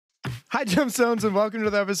Hi, Gemstones, and welcome to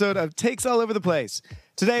another episode of Takes All Over the Place.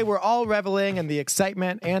 Today, we're all reveling in the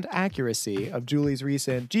excitement and accuracy of Julie's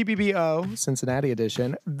recent GBBO Cincinnati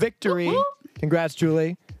edition victory. Woo-hoo. Congrats,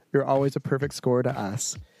 Julie. You're always a perfect score to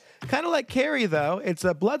us. Kind of like Carrie, though, it's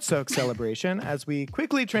a blood-soaked celebration as we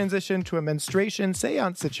quickly transition to a menstruation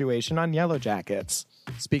seance situation on Yellow Jackets.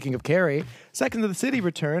 Speaking of Carrie, Second of the City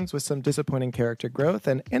returns with some disappointing character growth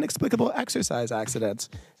and inexplicable exercise accidents.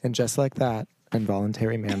 And just like that,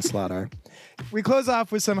 involuntary manslaughter. We close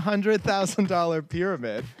off with some $100,000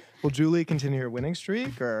 pyramid. Will Julie continue her winning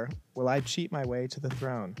streak, or will I cheat my way to the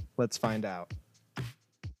throne? Let's find out.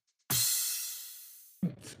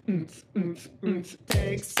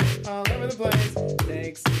 Takes all over the place.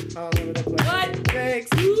 Takes all over the place. What? Takes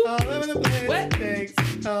all over the place. What?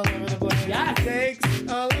 Takes all over the place. Yes. Takes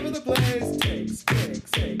all over the place. Takes all over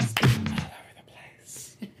the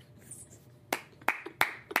place.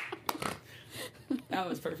 That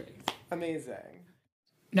was perfect. Amazing.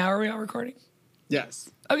 Now are we all recording? Yes.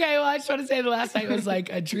 Okay, well, I just want to say the last night was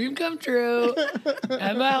like a dream come true.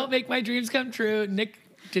 Emma helped make my dreams come true. Nick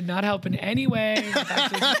did not help in any way. In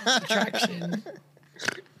fact, it was attraction.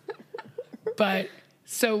 But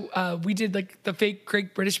so we did like the fake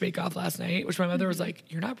Great British Bake Off last night, which my mother was like,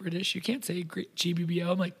 "You're not British. You can't say great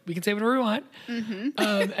GBBO." I'm like, "We can say whatever we want."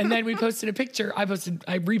 And then we posted a picture. I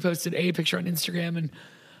reposted a picture on Instagram, and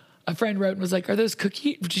a friend wrote and was like, "Are those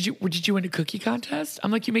cookie? Did you win a cookie contest?"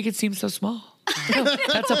 I'm like, "You make it seem so small." No,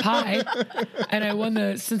 that's a pie. And I won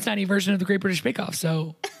the Cincinnati version of the Great British Bake Off.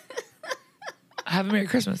 So have a Merry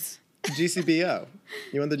Christmas. GCBO.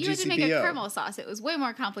 You won the GCBO. You had to make a caramel sauce. It was way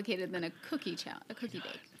more complicated than a cookie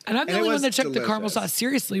bake. And I'm the And it only one was that took the caramel delicious. sauce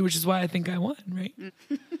seriously, which is why I think I won, right?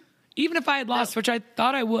 Even if I had lost, which I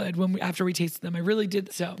thought I would after we tasted them, I really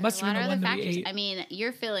did. So it must A have lot been the of one other that we factors. ate. I mean,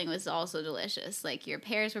 your filling was also delicious. Like your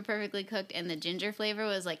pears were perfectly cooked, and the ginger flavor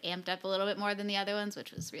was like amped up a little bit more than the other ones,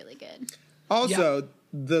 which was really good. Also,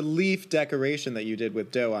 the leaf decoration that you did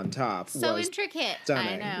with dough on top So was intricate.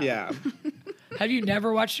 stunning. I know. Yeah. Have you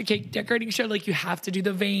never watched a cake decorating show? Like you have to do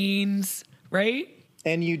the veins, right?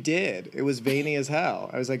 And you did. It was veiny as hell.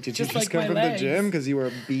 I was like, did you Just just like come my from legs. the gym? Because you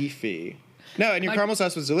were beefy. No, and your caramel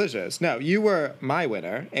sauce was delicious. No, you were my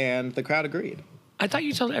winner, and the crowd agreed. I thought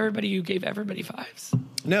you told everybody you gave everybody 5s.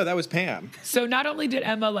 No, that was Pam. So not only did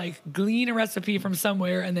Emma like glean a recipe from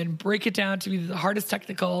somewhere and then break it down to be the hardest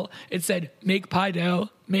technical, it said make pie dough,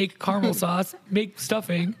 make caramel sauce, make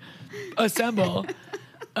stuffing, assemble.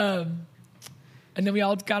 And then we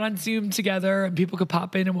all got on Zoom together and people could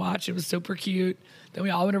pop in and watch. It was super cute. Then we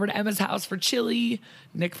all went over to Emma's house for chili.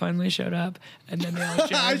 Nick finally showed up, and then they all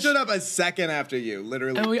judged. I showed up a second after you,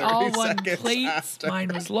 literally. And we 30 all won seconds plates. after. Mine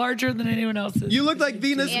was larger than anyone else's. You looked like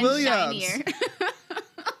Venus And Williams. shinier.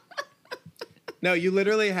 No, you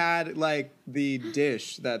literally had like the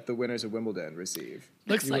dish that the winners of Wimbledon receive.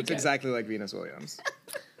 Looks you like looked it. exactly like Venus Williams.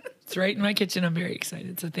 It's right in my kitchen. I'm very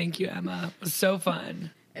excited. So thank you, Emma. It was so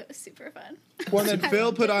fun. It was super fun. Well, then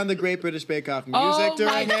Phil put on the Great British Bake Off music Oh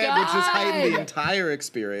during my it, which just heightened the God. entire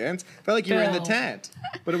experience. Felt like you were in the Phil. tent,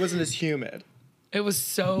 but it wasn't as humid. It was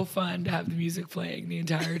so fun to have the music playing the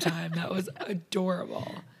entire time. That was adorable.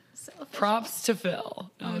 So official. Props to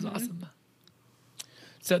Phil. That was awesome.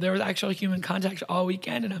 So there was actual human contact all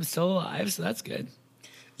weekend, and I'm still alive, so that's good.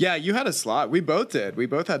 Yeah, you had a slot. We both did. We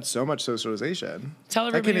both had so much socialization. Tell I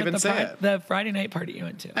everybody can't even about say it. the Friday night party you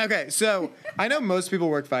went to. Okay, so I know most people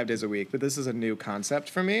work 5 days a week, but this is a new concept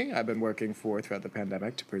for me. I've been working throughout the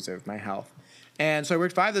pandemic to preserve my health. And so I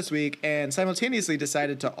worked 5 this week and simultaneously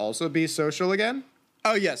decided to also be social again.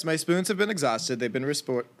 Oh, yes, my spoons have been exhausted. They've been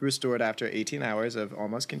restored after 18 hours of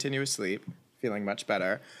almost continuous sleep, feeling much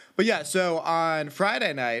better. But yeah, so on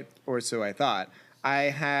Friday night, or so I thought,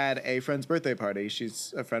 I had a friend's birthday party.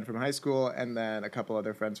 She's a friend from high school, and then a couple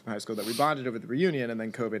other friends from high school that we bonded over the reunion, and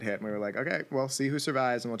then COVID hit, and we were like, okay, we'll see who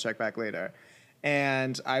survives, and we'll check back later.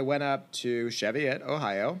 And I went up to Cheviot,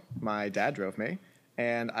 Ohio. My dad drove me,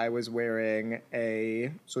 and I was wearing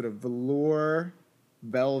a sort of velour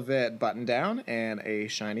velvet button-down and a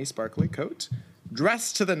shiny, sparkly coat,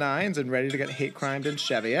 dressed to the nines and ready to get hate crimed in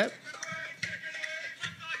Cheviot.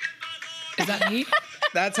 Is that me?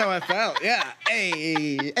 That's how I felt. Yeah.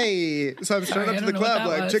 Hey, hey. So I'm showing Sorry, up to I the don't know what club that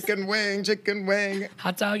like was. chicken wing, chicken wing.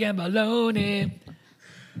 Hot dog and bologna.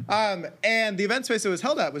 And the event space it was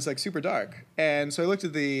held at was like super dark. And so I looked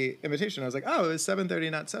at the invitation. I was like, oh, it was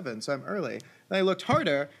 7:30, not 7. So I'm early. Then I looked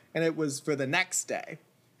harder, and it was for the next day.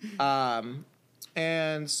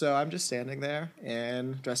 And so I'm just standing there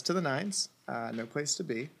and dressed to the nines. No place to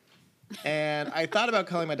be. And I thought about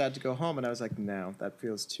calling my dad to go home, and I was like, no, that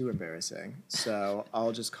feels too embarrassing. So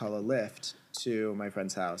I'll just call a Lyft to my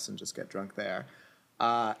friend's house and just get drunk there.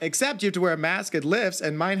 Except you have to wear a mask at lifts,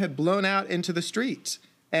 and mine had blown out into the street.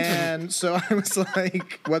 And so I was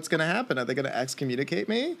like, what's going to happen? Are they going to excommunicate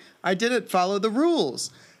me? I didn't follow the rules.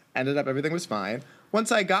 Ended up, everything was fine.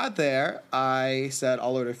 Once I got there, I said,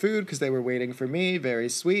 I'll order food because they were waiting for me. Very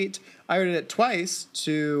sweet. I ordered it twice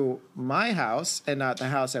to my house and not the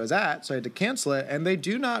house I was at, so I had to cancel it. And they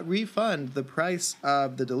do not refund the price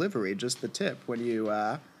of the delivery, just the tip when you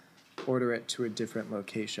order it to a different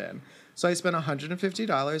location. So I spent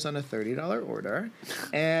 $150 on a $30 order,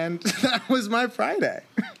 and that was my Friday.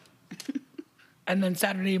 And then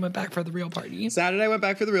Saturday you went back for the real party. Saturday I went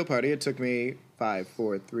back for the real party. It took me 5,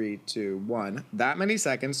 4, 3, 2, 1, that many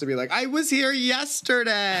seconds to be like, I was here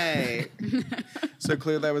yesterday. So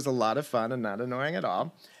clearly that was a lot of fun and not annoying at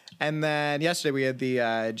all. And then yesterday we had the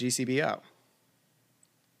GCBO.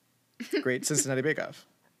 Great Cincinnati Bake Off.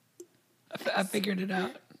 I figured it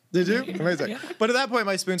out. Did you? Amazing. Yeah. But at that point,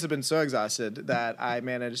 my spoons had been so exhausted that I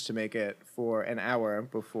managed to make it for an hour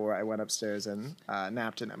before I went upstairs and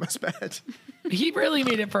napped in Emma's bed. He really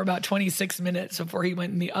made it for about 26 minutes before he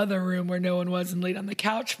went in the other room where no one was and laid on the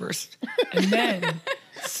couch first. And then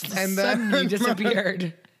suddenly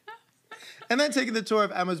disappeared. And then taking the tour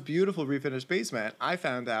of Emma's beautiful refinished basement, I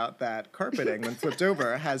found out that carpeting, when flipped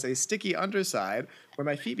over, has a sticky underside where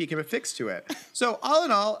my feet became affixed to it. So all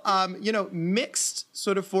in all, mixed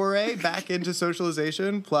sort of foray back into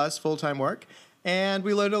socialization plus full-time work. And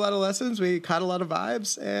we learned a lot of lessons. We caught a lot of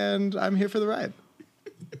vibes, and I'm here for the ride.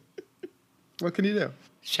 What can you do?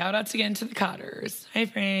 Shout outs again to the Cotters. Hi,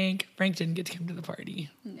 Frank. Frank didn't get to come to the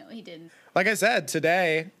party. No, he didn't. Like I said,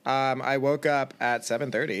 today I woke up at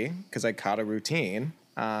 7:30 because I caught a routine.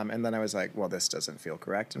 And then I was like, well, this doesn't feel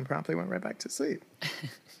correct, and promptly went right back to sleep. A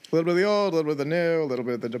little bit of the old, a little bit of the new, a little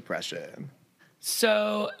bit of the depression.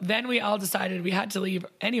 So then we all decided we had to leave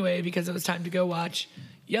anyway because it was time to go watch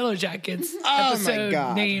Yellow Jackets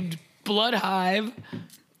episode named Blood Hive.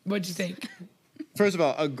 What'd you think? First of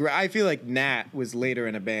all, I feel like Nat was later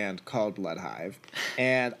in a band called Blood Hive.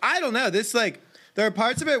 And I don't know, there are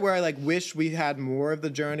parts of it where I wish we had more of the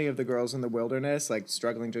journey of the girls in the wilderness,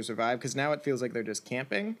 struggling to survive, because now it feels like they're just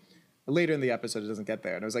camping. Later in the episode, it doesn't get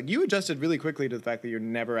there. And I was like, you adjusted really quickly to the fact that you're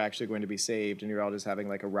never actually going to be saved and you're all just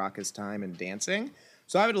having a raucous time and dancing.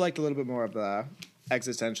 So I would have liked a little bit more of the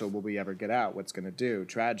existential, will we ever get out, what's going to do,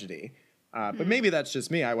 tragedy. But maybe that's just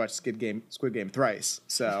me. I watched Squid Game thrice,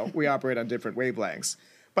 so we operate on different wavelengths.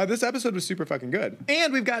 But this episode was super fucking good.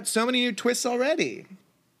 And we've got so many new twists already.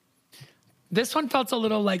 This one felt a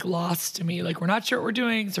little lost to me. We're not sure what we're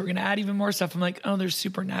doing, so we're going to add even more stuff. I'm like, oh, there's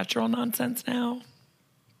supernatural nonsense now.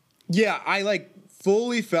 Yeah, I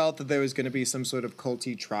fully felt that there was going to be some sort of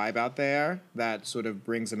culty tribe out there that sort of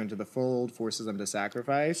brings them into the fold, forces them to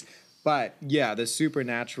sacrifice. But yeah, the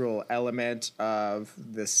supernatural element of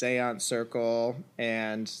the seance circle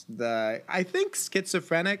and I think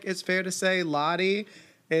schizophrenic, it's fair to say, Lottie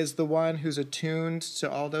is the one who's attuned to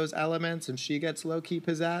all those elements and she gets low-key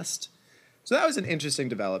possessed. So that was an interesting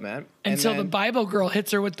development. Until the Bible girl hits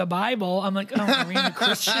her with the Bible. I'm like, oh, are we in a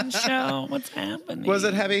Christian show? What's happening? Was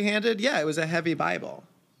it heavy-handed? Yeah, it was a heavy Bible.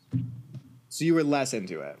 So you were less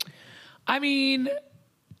into it. I mean,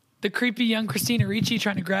 the creepy young Christina Ricci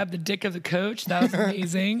trying to grab the dick of the coach, that was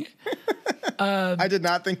amazing. I did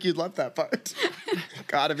not think you'd love that part.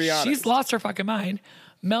 Gotta be honest. She's lost her fucking mind.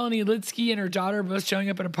 Melanie Litsky and her daughter both showing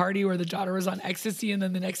up at a party where the daughter was on ecstasy, and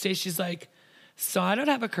then the next day she's like, so I don't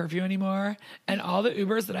have a curfew anymore, and all the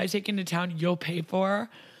Ubers that I take into town, you'll pay for.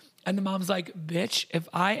 And the mom's like, bitch, if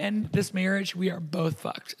I end this marriage, we are both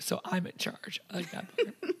fucked. So I'm in charge. I like that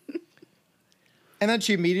part. And then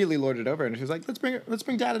she immediately lorded over and she was like, let's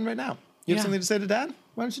bring Dad in right now. You have something to say to Dad?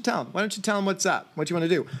 Why don't you tell him? Why don't you tell him what's up? What you want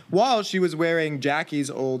to do? While she was wearing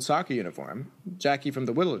Jackie's old soccer uniform, Jackie from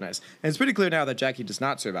the wilderness. And it's pretty clear now that Jackie does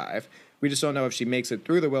not survive. We just don't know if she makes it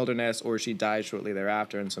through the wilderness or she dies shortly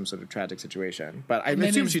thereafter in some sort of tragic situation. But I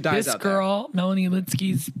assume she dies out there. This girl, Melanie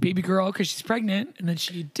Litsky's baby girl, because she's pregnant, and then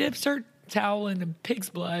she dips her towel into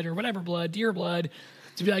pig's blood or whatever blood, deer blood,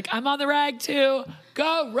 to be like, I'm on the rag too.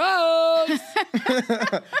 Go Rose!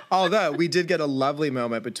 Although we did get a lovely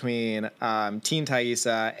moment between Teen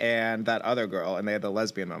Thaisa and that other girl, and they had the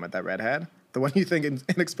lesbian moment, that redhead. The one you think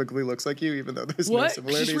inexplicably looks like you, even though there's no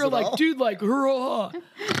similarities She's real at all. dude, her.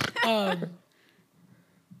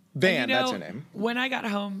 Van, that's her name. When I got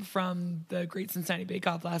home from the Great Cincinnati Bake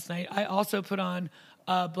Off last night, I also put on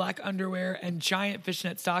black underwear and giant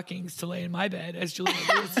fishnet stockings to lay in my bed as Julia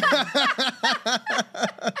Lewis.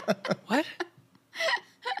 What?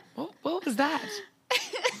 What was that?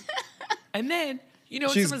 And then,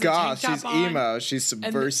 she's goth, she's emo, she's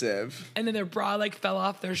subversive. And then their bra fell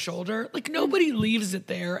off their shoulder. Nobody leaves it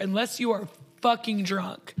there unless you are fucking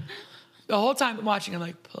drunk. The whole time I'm watching, I'm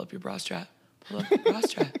like, pull up your bra strap. Pull up your bra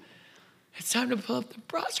strap. It's time to pull up the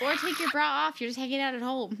bra strap. Or take your bra off. You're just hanging out at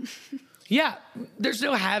home. Yeah, there's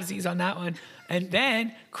no halvesies on that one. And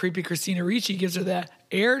then creepy Christina Ricci gives her the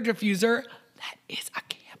air diffuser. That is a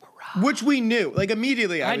camera. Which we knew. Like,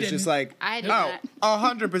 immediately, I was didn't. just like, I did oh,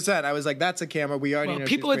 not. 100%. I was like, that's a camera. We already know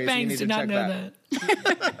People she's with crazy. You bangs need did to not check know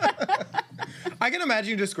that. that. I can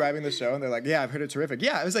imagine you describing the show, and they're like, yeah, I've heard it's terrific.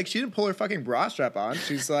 Yeah, I was like, she didn't pull her fucking bra strap on.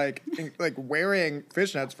 She's like wearing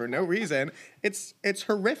fishnets for no reason. It's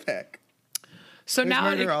horrific. So There's now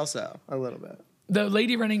murder also, a little bit. the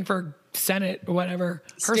lady running for Senate or whatever,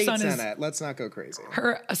 her State son Senate. Let's not go crazy.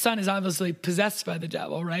 her son is obviously possessed by the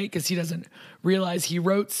devil, right? Because he doesn't realize he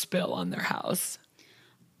wrote spill on their house.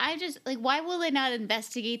 I just, like, why will they not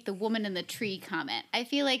investigate the woman in the tree comment? I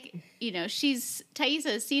feel like, Taissa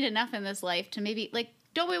has seen enough in this life to maybe, like,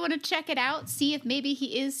 don't we want to check it out? See if maybe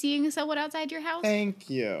he is seeing someone outside your house? Thank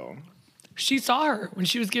you. She saw her when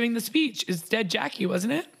she was giving the speech. It's dead Jackie,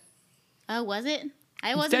 wasn't it? Oh, was it?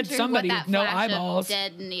 I wasn't dead sure somebody what that with no flash of eyeballs.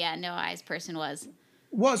 dead, no eyes person was.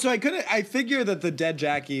 Well, so I figure that the dead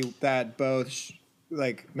Jackie that both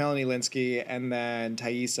Melanie Linsky and then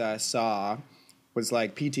Taissa saw was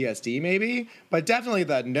like PTSD maybe, but definitely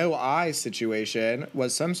the no eye situation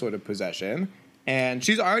was some sort of possession. And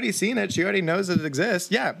she's already seen it. She already knows that it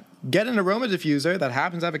exists. Yeah, get an aroma diffuser that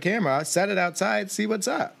happens to have a camera, set it outside, see what's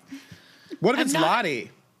up. What if it's Lottie?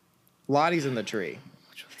 Lottie's in the tree.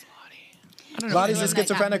 Which one's Lottie? I don't know. Lottie's the One that got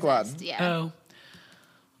schizophrenic one. possessed, Yeah. Oh.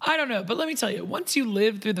 I don't know, but let me tell you, once you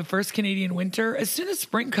live through the first Canadian winter, as soon as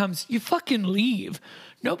spring comes, you fucking leave.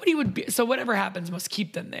 Nobody would be, so whatever happens must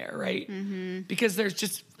keep them there, right? Mm-hmm. Because there's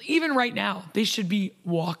just, even right now, they should be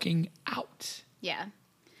walking out. Yeah.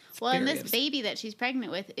 Well, and this Very baby that she's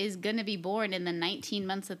pregnant with is going to be born in the 19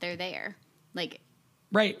 months that they're there. Like,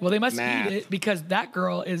 Right. Well, they must Math. eat it because that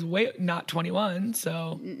girl is not 21,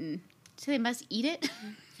 so so they must eat it?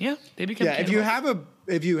 yeah, they become Yeah, cannibals.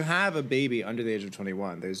 if you have a baby under the age of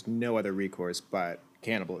 21, there's no other recourse but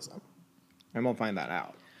cannibalism. And we'll find that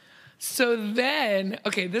out. So then,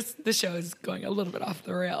 okay, this show is going a little bit off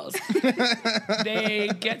the rails. They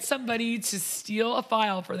get somebody to steal a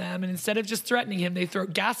file for them, and instead of just threatening him, they throw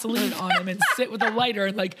gasoline on him and sit with a lighter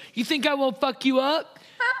and like, you think I won't fuck you up?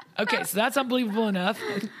 Okay, so that's unbelievable enough.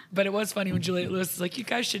 But it was funny when Juliette Lewis is like, you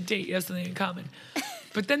guys should date. You have something in common.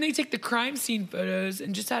 But then they take the crime scene photos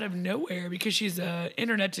and just out of nowhere, because she's an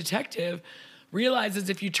internet detective, realizes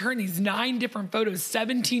if you turn these 9 different photos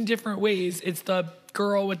 17 different ways, it's the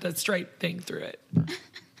girl with the stripe thing through it.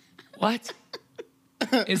 What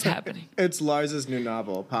is happening? It's Lars's new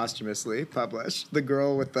novel, posthumously published. The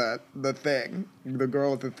girl with the thing. The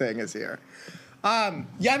girl with the thing is here. Yeah,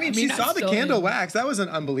 I mean, she I'm saw the still candle in. wax. That wasn't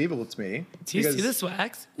unbelievable to me. Do you see this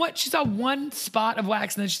wax? What? She saw one spot of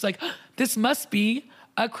wax and then she's like, this must be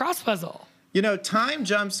a cross puzzle. You know, time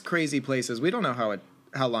jumps crazy places. We don't know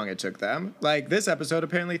how long it took them. Like, this episode,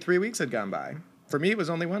 apparently 3 weeks had gone by. For me, it was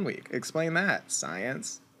only 1 week. Explain that,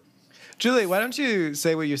 science. Julie, why don't you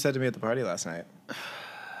say what you said to me at the party last night?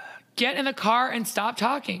 Get in the car and stop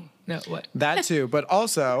talking. No, what? That too, but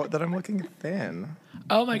also that I'm looking thin.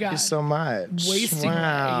 Oh my God. Thank you so much. Wasting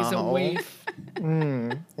away. He's a waif.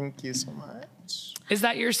 Thank you so much. Is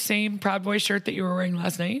that your same Proud Boy shirt that you were wearing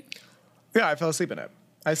last night? Yeah, I fell asleep in it.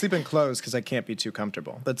 I sleep in clothes because I can't be too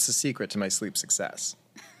comfortable. That's the secret to my sleep success.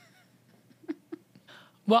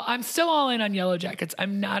 Well, I'm still all in on Yellow Jackets.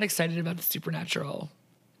 I'm not excited about the supernatural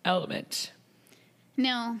element.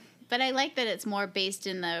 No, but I like that it's more based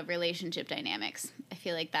in the relationship dynamics. I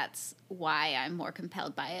feel like that's why I'm more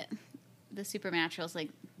compelled by it. The supernatural's like,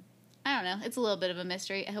 I don't know, it's a little bit of a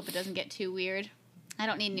mystery. I hope it doesn't get too weird. I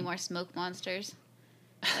don't need any more smoke monsters.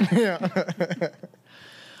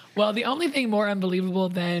 Well, the only thing more unbelievable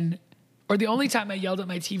than, or the only time I yelled at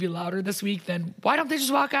my TV louder this week than, why don't they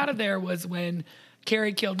just walk out of there, was when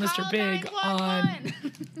Carrie killed Mr. Call Big on.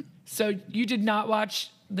 911. So you did not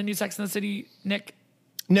watch the new Sex and the City, Nick?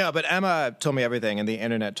 No, but Emma told me everything, and the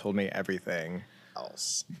internet told me everything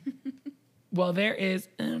else. Well, there is,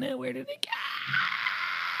 oh no, where did it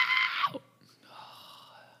go?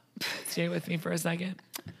 Stay with me for a second.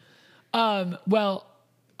 Well,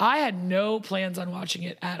 I had no plans on watching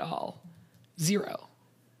it at all. 0.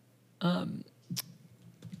 And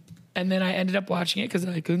then I ended up watching it because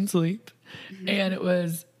I couldn't sleep. And it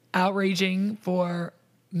was outraging for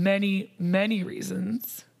many, many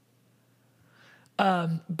reasons.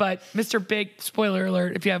 But Mr. Big, spoiler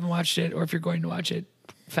alert, if you haven't watched it or if you're going to watch it,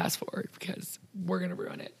 fast forward because we're going to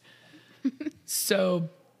ruin it. So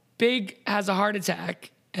Big has a heart attack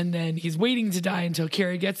and then he's waiting to die until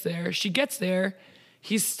Carrie gets there. She gets there.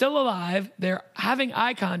 He's still alive. They're having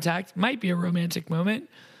eye contact. Might be a romantic moment.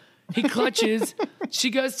 He clutches. She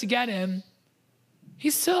goes to get him.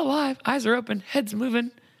 He's still alive. Eyes are open. Head's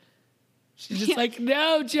moving. She's just like,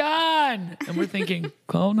 no, John. And we're thinking,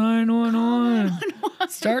 call 911.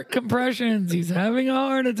 Start compressions. He's having a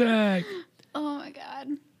heart attack. Oh, my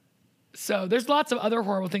God. So there's lots of other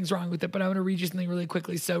horrible things wrong with it, but I want to read you something really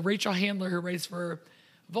quickly. So Rachel Handler, who writes for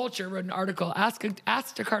Vulture, wrote an article, asked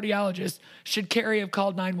a cardiologist, should Carrie have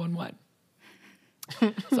called 911?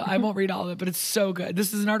 So I won't read all of it, but it's so good.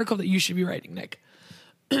 This is an article that you should be writing, Nick.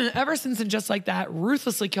 Ever since And Just Like That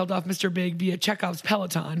ruthlessly killed off Mr. Big via Chekhov's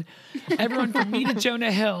Peloton, everyone from me to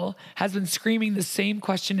Jonah Hill has been screaming the same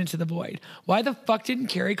question into the void. Why the fuck didn't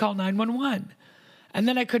Carrie call 911? And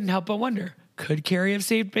then I couldn't help but wonder, could Carrie have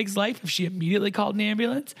saved Big's life if she immediately called an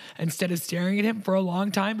ambulance instead of staring at him for a long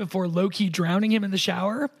time before low-key drowning him in the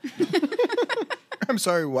shower? I'm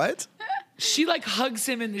sorry, what? She like hugs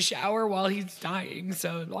him in the shower while he's dying.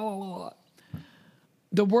 So blah, blah, blah, blah.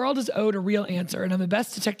 The world is owed a real answer, and I'm the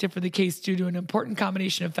best detective for the case due to an important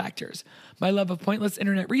combination of factors. My love of pointless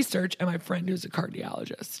internet research and my friend who's a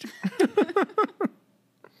cardiologist.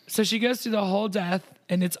 So she goes through the whole death,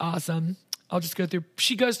 and it's awesome. I'll just go through.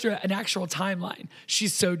 She goes through an actual timeline.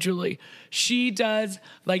 She's so Julie. She does,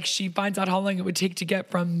 like, she finds out how long it would take to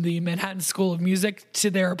get from the Manhattan School of Music to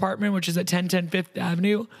their apartment, which is at 1010 Fifth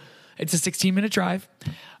Avenue. It's a 16-minute drive.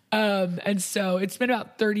 And so it's been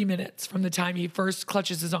about 30 minutes from the time he first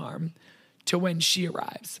clutches his arm to when she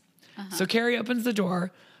arrives. So Carrie opens the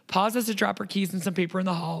door, pauses to drop her keys and some paper in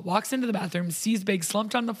the hall, walks into the bathroom, sees Big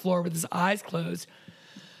slumped on the floor with his eyes closed,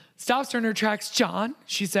 stops her in her tracks. John,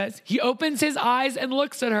 she says. He opens his eyes and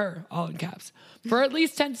looks at her, all in caps. For at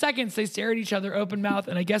least 10 seconds, they stare at each other open mouth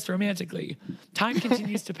and I guess romantically. Time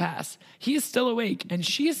continues to pass. He is still awake and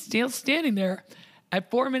she is still standing there at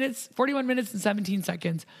 41 minutes and 17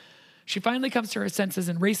 seconds. She finally comes to her senses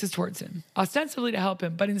and races towards him, ostensibly to help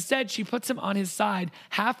him, but instead she puts him on his side,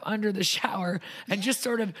 half under the shower, and just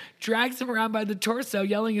sort of drags him around by the torso,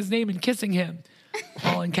 yelling his name and kissing him,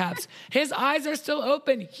 all in caps. His eyes are still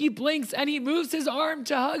open. He blinks and he moves his arm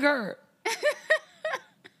to hug her.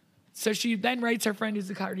 So she then writes her friend who's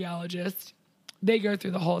a cardiologist. They go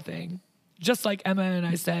through the whole thing. Just like Emma and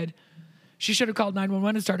I said, she should have called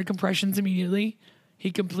 911 and started compressions immediately. He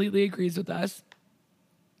completely agrees with us.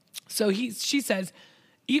 So she says,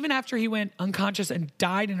 even after he went unconscious and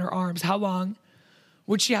died in her arms, how long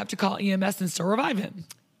would she have to call EMS and still revive him?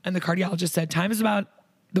 And the cardiologist said, time is about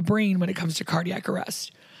the brain when it comes to cardiac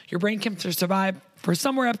arrest. Your brain can survive for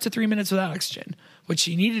somewhere up to 3 minutes without oxygen. What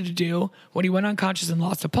she needed to do when he went unconscious and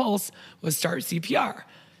lost a pulse was start CPR.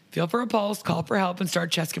 Feel for a pulse, call for help, and start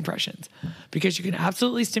chest compressions. Because you can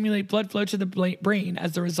absolutely stimulate blood flow to the brain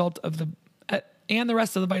as the result of and the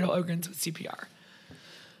rest of the vital organs with CPR.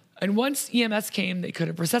 And once EMS came, they could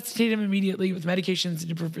have resuscitated him immediately with medications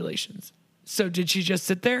and defibrillations. So did she just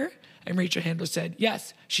sit there? And Rachel Handler said,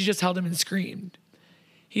 yes, she just held him and screamed.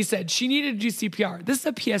 He said, she needed to do CPR. This is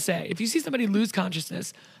a PSA. If you see somebody lose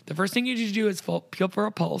consciousness, the first thing you need to do is feel for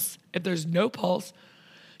a pulse. If there's no pulse,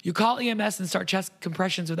 you call EMS and start chest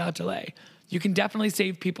compressions without delay. You can definitely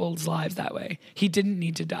save people's lives that way. He didn't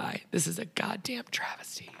need to die. This is a goddamn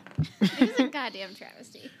travesty. It is a goddamn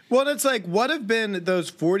travesty. Well, it's like, what have been those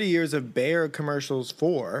 40 years of Bayer commercials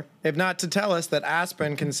for, if not to tell us that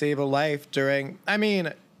aspirin can save a life during, I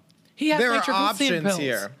mean, He has there are nitroglycerin options pills.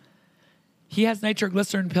 here. He has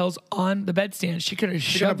nitroglycerin pills on the bedstand. She could have You're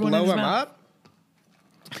shoved gonna one in blow his him mouth.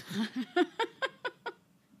 up?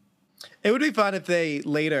 It would be fun if they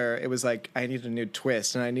later, it was like, I needed a new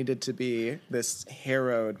twist and I needed to be this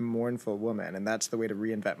harrowed, mournful woman, and that's the way to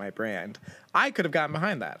reinvent my brand. I could have gotten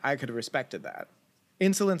behind that. I could have respected that.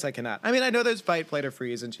 Insolence, I cannot. I mean, I know there's fight, flight, or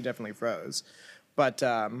freeze, and she definitely froze. But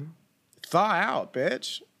thaw out,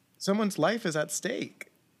 bitch. Someone's life is at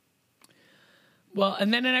stake. Well,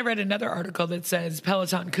 and then I read another article that says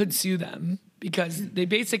Peloton could sue them because they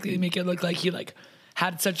basically make it look like he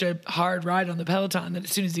had such a hard ride on the Peloton that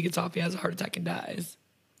as soon as he gets off, he has a heart attack and dies.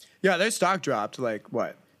 Yeah, their stock dropped like,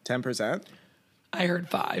 what, 10%? I heard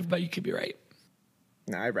 5, but you could be right.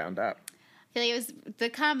 No, I round up. I feel like it was the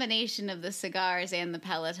combination of the cigars and the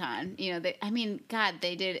Peloton. You know,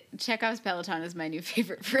 they did. Chekhov's Peloton is my new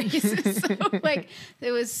favorite phrase. So,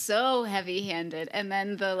 it was so heavy-handed. And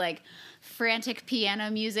then the, frantic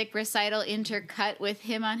piano music recital intercut with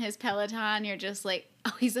him on his Peloton. You're just like,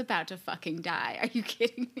 oh, he's about to fucking die. Are you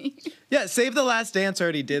kidding me? Yeah, Save the Last Dance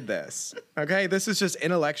already did this. Okay? This is just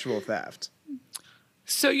intellectual theft.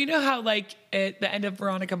 So you know how at the end of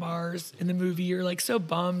Veronica Mars in the movie, you're so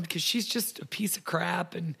bummed because she's just a piece of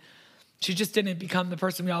crap and She just didn't become the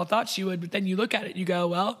person we all thought she would. But then you look at it, you go,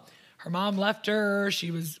 well, her mom left her.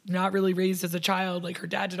 She was not really raised as a child. Like, her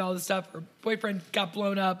dad did all this stuff. Her boyfriend got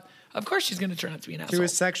blown up. Of course she's going to turn out to be an asshole. She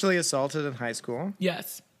was sexually assaulted in high school.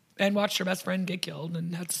 Yes. And watched her best friend get killed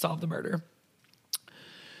and had to solve the murder.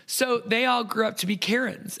 So they all grew up to be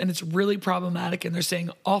Karens, and it's really problematic, and they're saying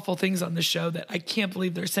awful things on this show that I can't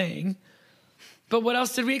believe they're saying. But what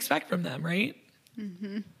else did we expect from them, right?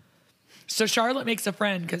 Mm-hmm. So Charlotte makes a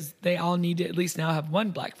friend because they all need to at least now have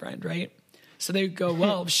one black friend, right? So they go,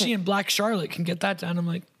 well, she and Black Charlotte can get that done. I'm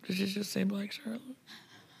like, did you just say Black Charlotte?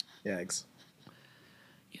 Yikes.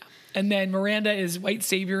 Yeah. And then Miranda is white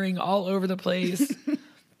savioring all over the place.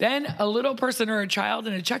 Then a little person or a child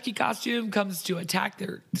in a Chucky costume comes to attack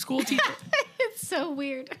their school teacher. It's so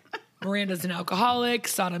weird. Miranda's an alcoholic.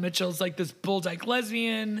 Sana Mitchell's like this bulldyke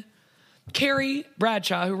lesbian. Carrie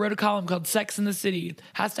Bradshaw, who wrote a column called Sex in the City,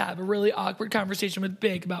 has to have a really awkward conversation with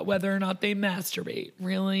Big about whether or not they masturbate.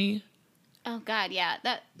 Really? Oh, God, yeah.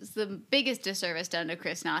 That's the biggest disservice done to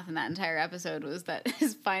Chris Noth in that entire episode was that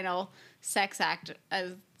his final sex act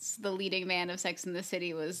as the leading man of Sex in the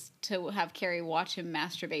City was to have Carrie watch him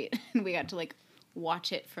masturbate. And we got to, like,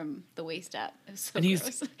 watch it from the waist up. It was so And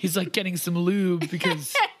gross. he's like getting some lube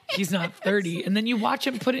because he's not 30. And then you watch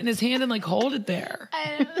him put it in his hand and like hold it there.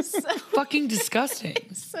 And it was Fucking disgusting.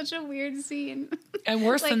 such a weird scene. And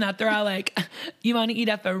worse than that, they're all like, you want to eat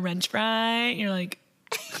up a French fry? And you're like...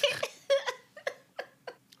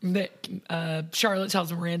 Charlotte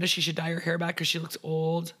tells Miranda she should dye her hair back because she looks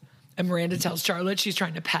old. And Miranda tells Charlotte she's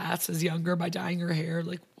trying to pass as younger by dyeing her hair.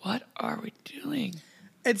 Like, what are we doing?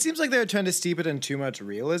 It seems like they're trying to steep it in too much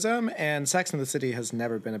realism, and Sex and the City has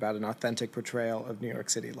never been about an authentic portrayal of New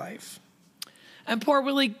York City life. And poor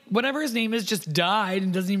Willie, whatever his name is, just died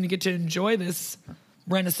and doesn't even get to enjoy this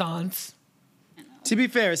renaissance. To be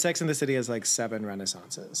fair, Sex and the City has like 7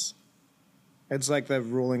 renaissances. It's like the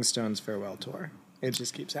Rolling Stones farewell tour. It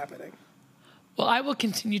just keeps happening. Well, I will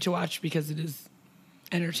continue to watch because it is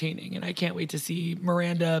entertaining, and I can't wait to see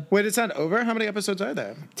Miranda Wait, it's not over? How many episodes are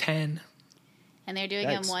there? 10. And they're doing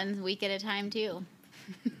Yikes. them 1 week at a time, too.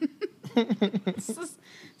 This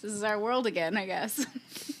is our world again, I guess.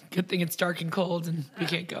 Good thing it's dark and cold and we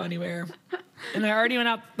can't go anywhere. And I already went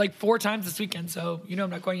out like 4 times this weekend, so you know I'm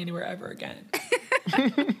not going anywhere ever again.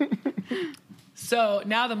 So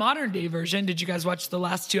now the modern day version. Did you guys watch the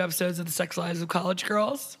last 2 episodes of The Sex Lives of College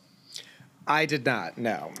Girls? I did not,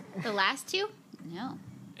 no. The last 2? No.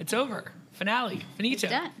 It's over. Finale. Finito.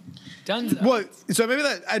 It's done. Donezo. Well, so maybe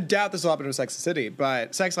that, I doubt this will happen with Sex and the City,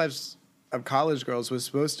 but Sex Lives of College Girls was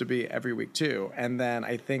supposed to be every week too, and then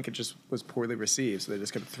I think it just was poorly received, so they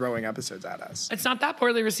just kept throwing episodes at us. It's not that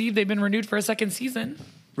poorly received. They've been renewed for a 2nd season.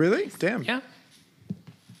 Really? Damn. Yeah.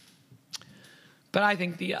 But I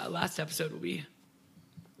think the last episode will be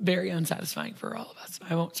very unsatisfying for all of us.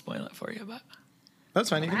 I won't spoil it for you, but That's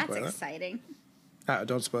fine, you can That's spoil it. exciting.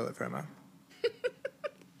 Don't spoil it for Emma.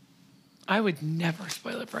 I would never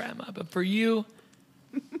spoil it for Emma, but for you,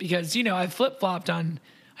 because, you know, I flip-flopped on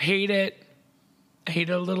I hate it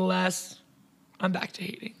a little less. I'm back to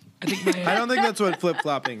hating. I think I don't think that's what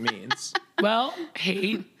flip-flopping means. well,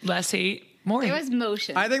 hate, less hate, more There hate. was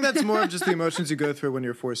motion. I think that's more of just the emotions you go through when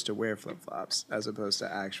you're forced to wear flip-flops, as opposed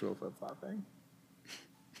to actual flip-flopping.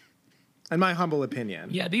 In my humble opinion.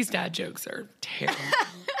 Yeah, these dad jokes are terrible.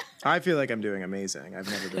 I feel like I'm doing amazing. I've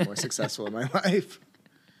never been more successful in my life.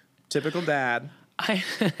 Typical dad. I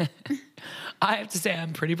have to say,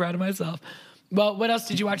 I'm pretty proud of myself. Well, what else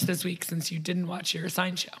did you watch this week since you didn't watch your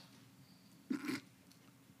assigned show?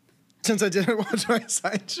 Since I didn't watch my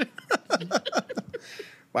side show.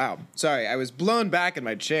 Wow. Sorry, I was blown back in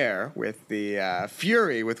my chair with the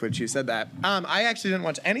fury with which you said that. I actually didn't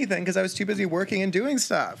watch anything because I was too busy working and doing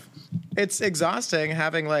stuff. It's exhausting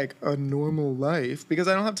having like a normal life because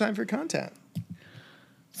I don't have time for content.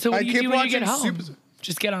 So what I do you keep do when you get watching home?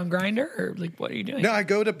 Just get on Grindr, or like what are you doing? No, I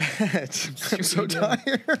go to bed. I'm so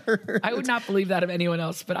tired. I would not believe that of anyone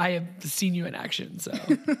else, but I have seen you in action, so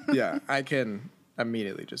Yeah, I can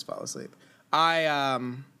immediately just fall asleep. I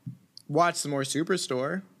watched some more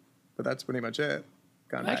Superstore, but that's pretty much it.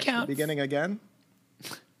 Gone That back to counts. the beginning again.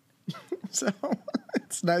 So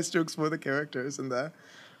it's nice to explore the characters in the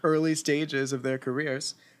early stages of their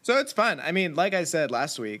careers. So it's fun. I mean, like I said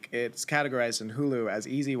last week, it's categorized in Hulu as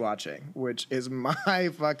easy watching, which is my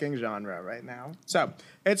fucking genre right now. So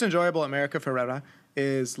it's enjoyable. America Ferrera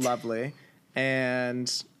is lovely.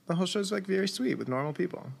 And the whole show's like very sweet with normal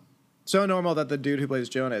people. So normal that the dude who plays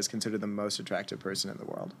Jonah is considered the most attractive person in the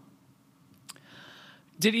world.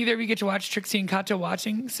 did either of you get to watch Trixie and Kato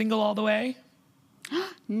watching Single All the Way?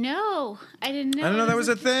 No, I didn't know. I didn't know that was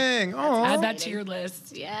a thing. Oh, Add that to your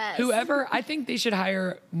list. Yes. Whoever, I think they should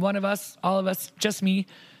hire one of us, all of us, just me,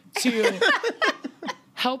 to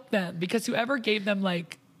help them, because whoever gave them,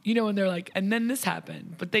 like, you know, when they're like, and then this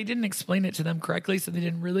happened, but they didn't explain it to them correctly, so they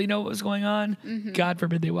didn't really know what was going on. God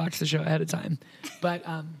forbid they watch the show ahead of time. But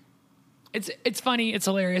it's funny, it's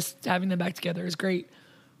hilarious. Having them back together is great,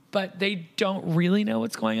 but they don't really know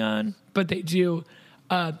what's going on, but they do.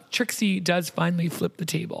 Trixie does finally flip the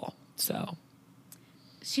table, so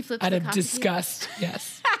She flips out the of coffee disgust,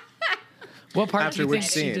 yes. What part After do you which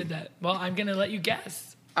think she scene? did that? Well, I'm gonna let you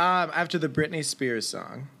guess. after the Britney Spears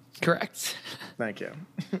song. Correct. Thank you.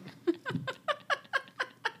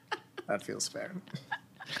 That feels fair.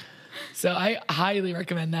 So I highly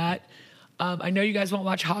recommend that. I know you guys won't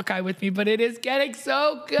watch Hawkeye with me, but it is getting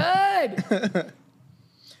so good.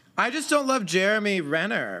 I just don't love Jeremy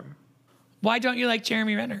Renner. Why don't you like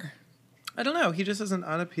Jeremy Renner? I don't know. He just has an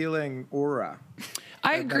unappealing aura.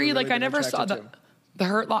 I I've never agree. Like really I been never saw attracted the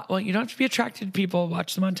Hurt Lot. Well, you don't have to be attracted to people.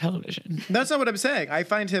 Watch them on television. That's not what I'm saying. I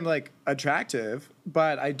find him like attractive,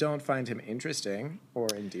 but I don't find him interesting or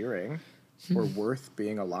endearing or worth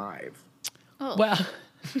being alive. Oh. Well,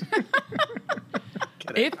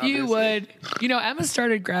 Get it, if you obviously. would, you know, Emma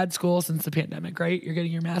started grad school since the pandemic, right? You're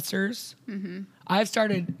getting your master's. I've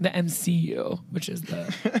started the MCU, which is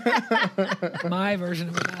my version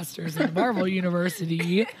of a master's in Marvel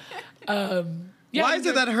University. Yeah, Why is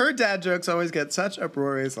it that her dad jokes always get such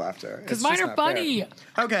uproarious laughter? Because It's mine just are not fair. funny.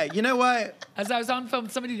 Okay, you know what? As I was on phone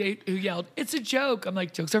with somebody today who yelled, "It's a joke." I'm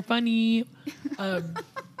like, jokes are funny.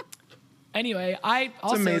 Anyway, I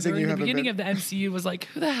also amazing during you the haven't beginning been- of the MCU was like,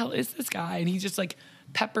 who the hell is this guy? And he's just like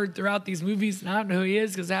peppered throughout these movies, and I don't know who he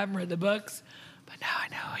is because I haven't read the books. But now I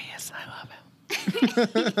know who he is, and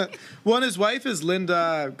I love him. Well, and his wife is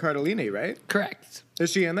Linda Cardellini, right? Correct.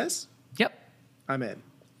 Is she in this? Yep. I'm in.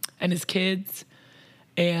 And his kids,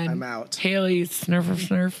 and I'm out. Haley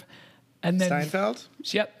Snurf, and then Steinfeld?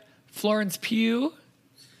 Yep, Florence Pugh,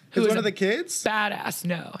 Who's is one a of the kids? badass.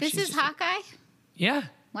 No, This she's is just- Hawkeye? Yeah.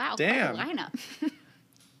 Wow. Damn. Quite a lineup.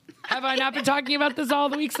 Have I not been talking about this all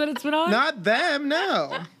the weeks that it's been on? Not them,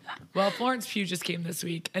 no. Well, Florence Pugh just came this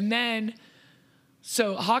week. And then,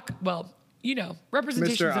 so well, you know,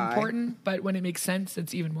 representation is Mr. I. important, but when it makes sense,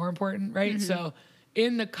 it's even more important, right? So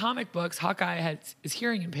in the comic books, Hawkeye is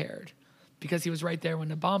hearing impaired because he was right there when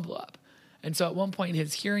the bomb blew up. And so at one point,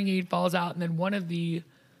 his hearing aid falls out, and then one of the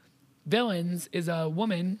villains is a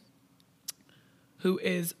woman who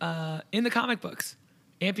is in the comic books,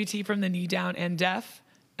 amputee from the knee down and deaf.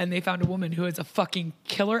 And they found a woman who is a fucking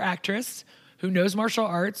killer actress who knows martial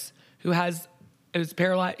arts, who is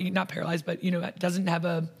paralyzed, not paralyzed, but, you know, doesn't have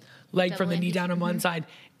a leg from the knee down on one side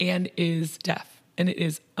and is deaf. And it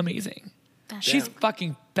is amazing. She's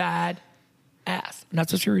fucking bad ass. I'm not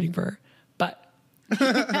supposed to be rooting for her, but.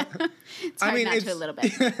 It's hard not to a little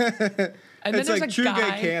bit. And It's then like there's true a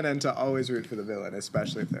guy, gay canon to always root for the villain,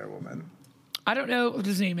 especially if they're a woman. I don't know what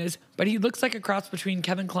his name is, but he looks like a cross between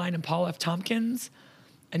Kevin Kline and Paul F. Tompkins.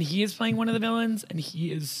 And he is playing one of the villains, and he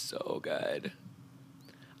is so good.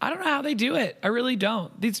 I don't know how they do it. I really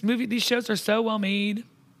don't. These shows are so well made.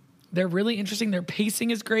 They're really interesting. Their pacing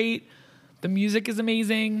is great. The music is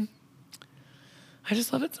amazing. I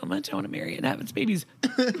just love it so much. I want to marry it and have its babies.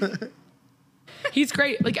 He's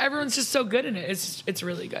great. Like, everyone's just so good in it. It's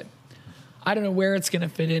really good. I don't know where it's going to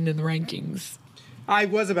fit in the rankings. I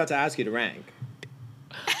was about to ask you to rank.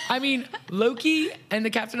 I mean, Loki and the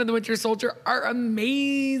Captain of the Winter Soldier are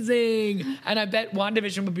amazing. And I bet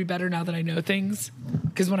WandaVision would be better now that I know things.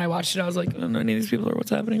 Because when I watched it, I was like, I don't know any of these people or what's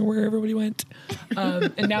happening or where everybody went.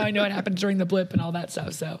 And now I know it happened during the blip and all that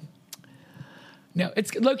stuff. So, no,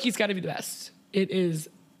 Loki's got to be the best. It is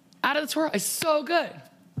out of this world. It's so good.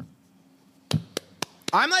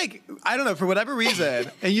 I'm like, I don't know, for whatever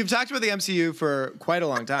reason, and you've talked about the MCU for quite a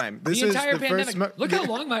long time. This The is entire the pandemic. first. Look how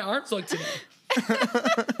long my arms look today.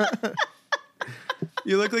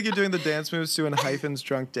 You look like you're doing the dance moves to Hyphen's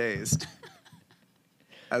Drunk Dazed.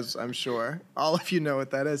 As I'm sure all of you know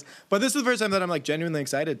what that is. But this is the first time that I'm like genuinely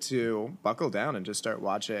excited to buckle down and just start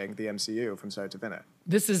watching the MCU from start to finish.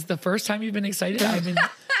 This is the first time you've been excited. I've been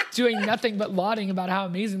doing nothing but lauding about how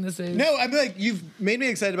amazing this is. No, I'm like, you've made me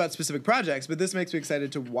excited about specific projects, but this makes me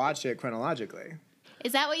excited to watch it chronologically.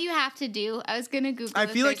 Is that what you have to do? I was going to Google I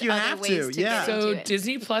if feel like there's you other have ways to, to yeah. get So into it.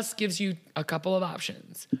 Disney Plus gives you a couple of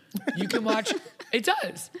options. You can watch. It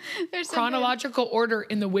does They're so chronological order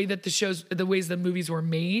in the way that the ways the movies were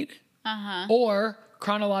made, or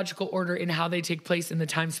chronological order in how they take place in the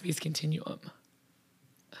time-space continuum. good.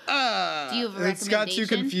 Do you have a It's got too recommendation?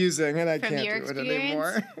 confusing, and I from can't your do it experience?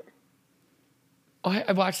 anymore. Oh,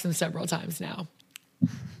 I've watched them several times now.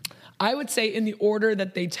 I would say in the order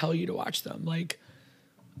that they tell you to watch them, like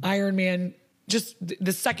Iron Man, just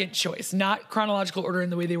the second choice, not chronological order in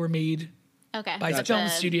the way they were made Okay. by film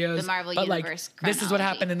studios. The Marvel but Universe. Like, this is what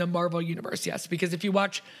happened in the Marvel Universe, yes. Because if you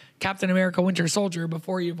watch Captain America Winter Soldier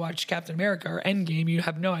before you've watched Captain America or Endgame, you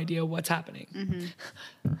have no idea what's happening.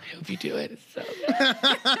 Mm-hmm. I hope you do it. It's so good.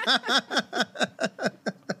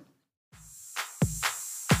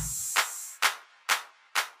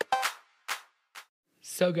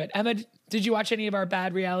 So good. Emma, did you watch any of our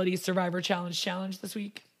Bad Reality Survivor Challenge this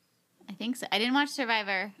week? I think so. I didn't watch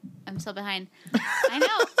Survivor. I'm still behind. I know.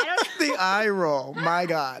 I don't know. The eye roll. My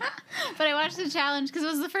God. But I watched the challenge because it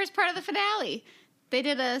was the first part of the finale. They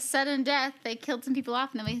did a sudden death. They killed some people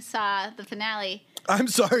off, and then we saw the finale. I'm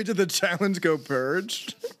sorry, did the challenge go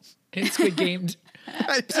purged? It's Squid Gamed.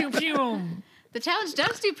 Pew pew. The challenge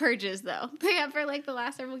does do purges, though. They have for like the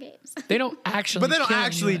last several games. They don't actually But they don't kill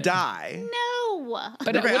actually anyone. die. No.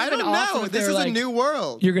 But it Okay, would've I been don't awesome know. if they This were is a like, new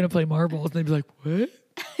world. You're going to play marbles. And they'd be like,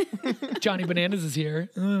 what? Johnny Bananas is here.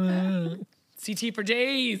 CT for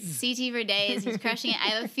days. CT for days. He's crushing it. I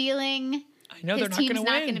have a feeling I know his they're not team's going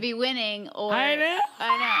to not win. going to be winning. Or I know.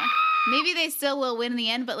 I know. Maybe they still will win in the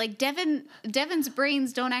end, but like Devin's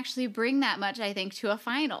brains don't actually bring that much, I think, to a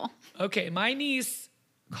final. Okay, my niece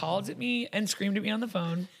called at me and screamed at me on the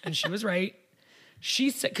phone, and she was right. She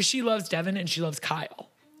said, because she loves Devin and she loves Kyle.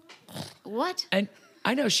 What? And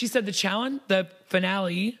I know, she said the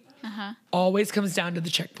finale always comes down to the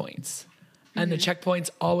checkpoints. And the checkpoints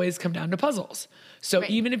always come down to puzzles. So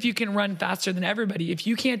even if you can run faster than everybody, if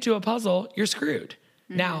you can't do a puzzle, you're screwed.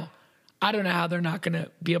 Now, I don't know how they're not going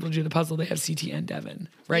to be able to do the puzzle. They have CT and Devin,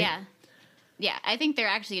 right? Yeah. Yeah, I think they're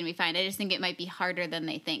actually going to be fine. I just think it might be harder than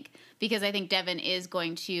they think because I think Devin is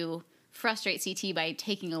going to frustrate CT by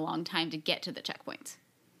taking a long time to get to the checkpoints.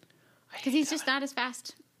 Because he's just not as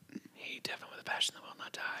fast. I hate Devin with a passion that will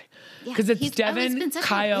not die. Yeah, Because it's he's always been Devin, such a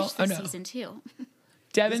Kyle. bitch Oh, this no. season too.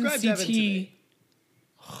 Devin, Describe Devin to CT. me.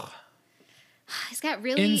 He's got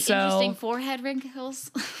really Incel. interesting forehead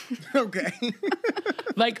wrinkles. Okay.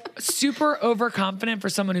 Like super overconfident for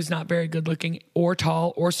someone who's not very good looking or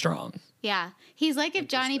tall or strong. Yeah, he's like if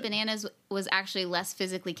Johnny Bananas was actually less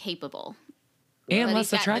physically capable. And But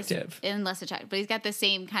less he's got this- attractive. and less attractive. But he's got the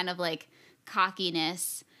same kind of like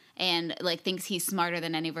cockiness and like thinks he's smarter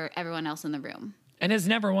than everyone else in the room. And has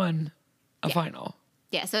never won a final.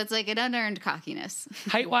 Yeah, so it's like an unearned cockiness.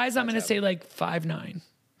 Height wise, I'm going to say like 5'9".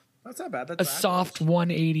 That's not bad. That's A soft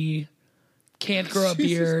 180. Can't grow a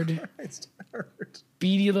beard. Christ, I hurt.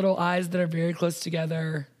 Beady little eyes that are very close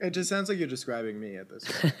together. It just sounds like you're describing me at this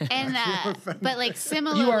point. And but like You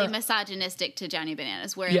similarly are- misogynistic to Johnny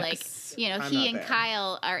Bananas, where Yes. like, you know, I'm he not and there.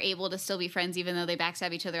 Kyle are able to still be friends even though they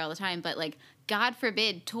backstab each other all the time. But like, God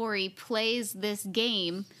forbid Tori plays this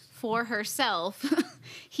game for herself.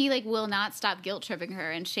 He like will not stop guilt tripping her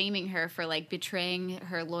and shaming her for like betraying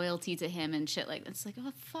her loyalty to him and shit like that. It's like,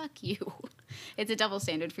 oh fuck you. It's a double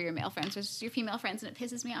standard for your male friends versus your female friends, and it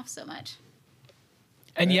pisses me off so much.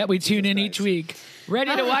 And yet we tune in each Christ. week,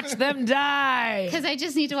 ready to watch them die. Because I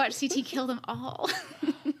just need to watch CT kill them all.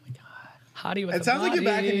 Hottie with It a sounds like you're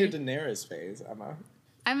back in your body. Daenerys phase, Emma.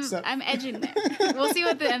 I'm edging there. We'll see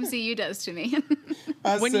what the MCU does to me.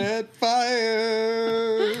 I When you- set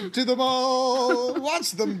fire to them all.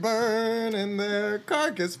 Watch them burn and their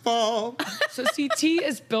carcass fall. So CT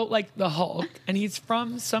is built like the Hulk, and he's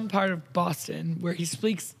from some part of Boston where he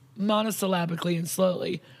speaks monosyllabically and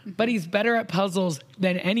slowly, but he's better at puzzles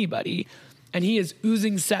than anybody, and he is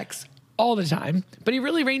oozing sex all the time. But he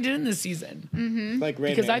really reined it in this season Like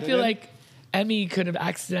Rain because I Man feel did. like Emmy could have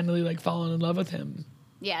accidentally like fallen in love with him.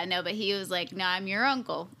 Yeah, no, but he was like, no, I'm your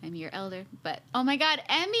uncle. I'm your elder. But, oh my God,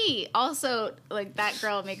 Emmy! Also, like, that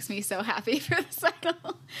girl makes me so happy for the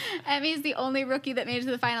final. Emmy's the only rookie that made it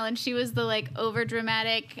to the final, and she was the, like,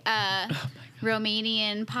 over-dramatic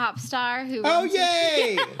Romanian pop star who... Oh, won CT.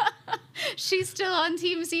 yay! She's still on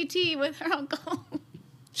Team CT with her uncle.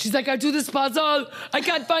 She's like, I do this puzzle. I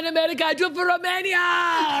can't find America. I do it for Romania.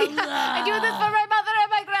 I do this for my mother and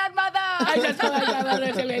my grandmother! I just want my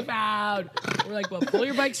grandmother to be proud. We're like, well, pull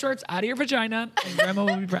your bike shorts out of your vagina, and grandma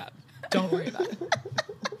will be proud. Don't worry about it.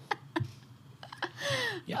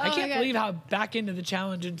 Yeah, I Oh my can't God. believe how back into the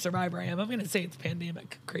challenge and Survivor I am. I'm going to say it's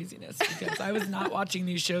pandemic craziness because I was not watching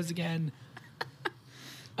these shows again.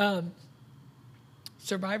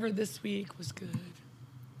 Survivor this week was good.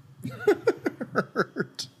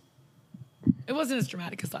 Hurt. It wasn't as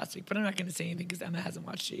dramatic as last week, but I'm not going to say anything because Emma hasn't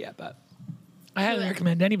watched it yet. But I highly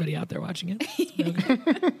recommend anybody out there watching it.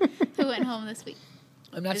 Who went home this week?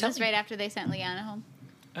 I'm not Is telling this right after they sent Liana home?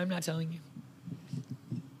 I'm not telling you.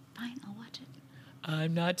 Fine, I'll watch it.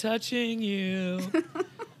 I'm not touching you.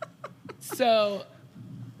 So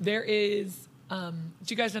there is, do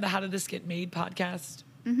you guys know the How Did This Get Made podcast?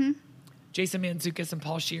 Mm-hmm. Jason Mantzoukas and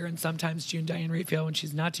Paul Scheer, and sometimes June Diane Raphael when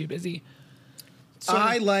she's not too busy.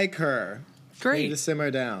 I like her. Great. Need to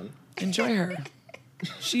simmer down. Enjoy her.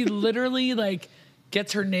 She literally like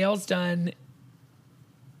gets her nails done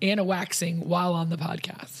and a waxing while on the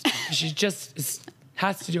podcast. She just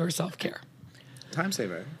has to do her self-care. Time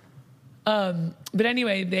saver. But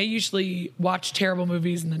anyway, they usually watch terrible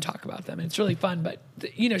movies and then talk about them. And it's really fun. But,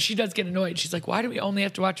 you know, she does get annoyed. She's like, why do we only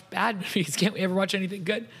have to watch bad movies? Can't we ever watch anything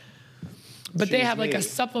good? But they have like a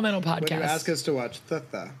supplemental podcast. When you ask us to watch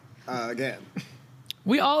again.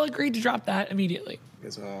 We all agreed to drop that immediately.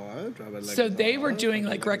 So they were doing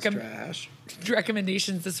like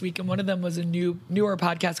recommendations this week. And one of them was a newer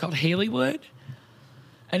podcast called Haleywood.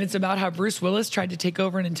 And it's about how Bruce Willis tried to take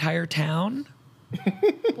over an entire town.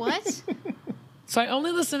 What? So I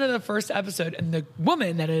only listened to the first episode, and the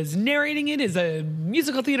woman that is narrating it is a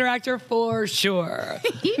musical theater actor for sure.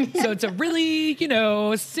 So it's a really, you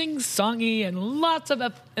know, sing-songy and lots of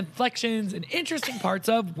inflections and interesting parts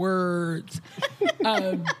of words.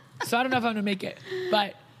 So I don't know if I'm going to make it.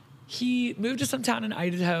 But he moved to some town in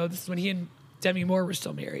Idaho. This is when he and Demi Moore were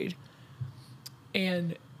still married.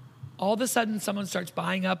 And all of a sudden, someone starts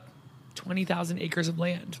buying up 20,000 acres of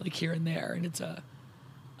land, like here and there. And it's a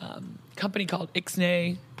company called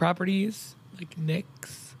Ixnay Properties, like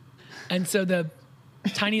Nix. And so the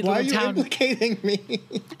tiny little town... Why are you implicating me?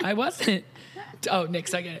 I wasn't. Oh,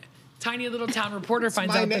 Nix, I get it. Tiny little town reporter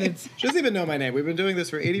finds out that it's... She doesn't even know my name. We've been doing this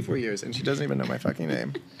for 84 years, and she doesn't even know my fucking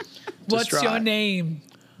name. What's your name?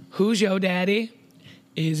 Who's your daddy?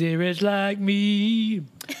 Is he rich like me?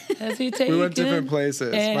 Has he taken We went different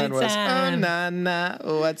places. Mine was, time? oh, na,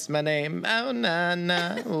 what's my name? Oh,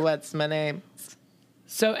 na, what's my name?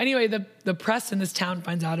 So anyway, the press in this town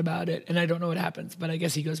finds out about it, and I don't know what happens, but I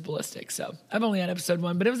guess he goes ballistic. So I've only had episode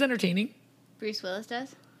 1, but it was entertaining. Bruce Willis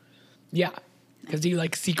does? Yeah. Because he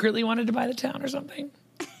like secretly wanted to buy the town or something.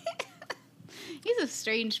 He's a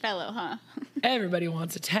strange fellow, huh? Everybody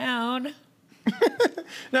wants a town.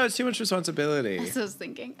 No, it's too much responsibility. That's what I was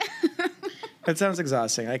thinking. It sounds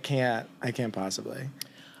exhausting. I can't possibly.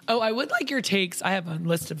 Oh, I would like your takes. I have a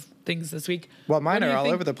list of things this week. Well, mine What do are you all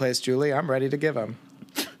think- over the place, Julie. I'm ready to give them.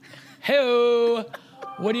 Hey,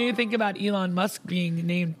 what do you think about Elon Musk being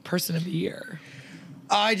named Person of the Year?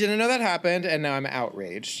 I didn't know that happened, and now I'm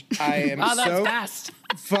outraged. I am Wow, that's so fast.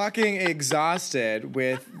 fucking exhausted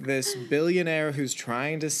with this billionaire who's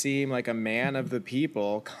trying to seem like a man of the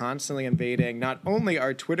people, constantly invading not only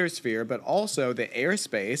our Twitter sphere, but also the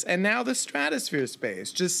airspace, and now the stratosphere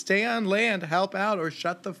space. Just stay on land, help out, or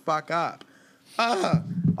shut the fuck up.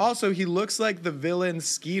 Also, he looks like the villain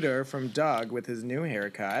Skeeter from Doug with his new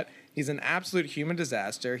haircut. He's an absolute human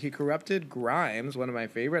disaster. He corrupted Grimes, one of my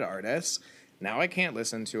favorite artists. Now I can't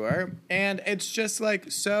listen to her. And it's just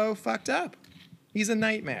like so fucked up. He's a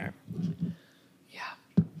nightmare. Yeah.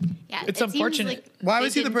 Yeah, It's it seems unfortunate. like Why they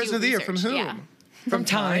was he the didn't person do of the year? From research. whom? Yeah. From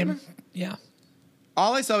Time. Yeah.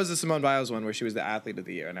 All I saw was the Simone Biles one where she was the athlete of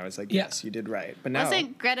the year. And I was like, Yeah. yes, you did right. But now...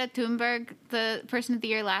 Wasn't Greta Thunberg the person of the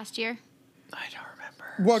year last year? I don't remember.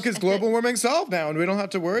 Well, because global warming's solved now, and we don't have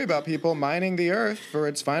to worry about people mining the earth for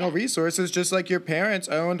its final resources, just like your parents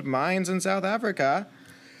owned mines in South Africa.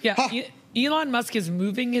 Yeah. Huh. Elon Musk is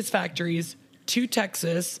moving his factories to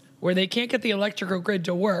Texas where they can't get the electrical grid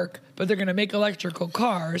to work, but they're going to make electrical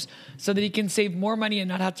cars so that he can save more money and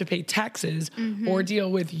not have to pay taxes or deal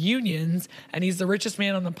with unions. And he's the richest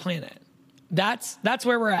man on the planet. That's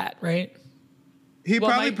where we're at, right? He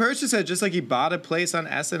Well, probably my- purchased it just like he bought a place on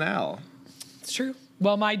SNL. It's true.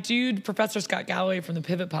 Well, my dude, Professor Scott Galloway from the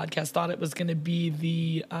Pivot podcast, thought it was going to be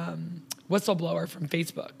the whistleblower from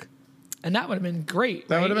Facebook. And that would have been great.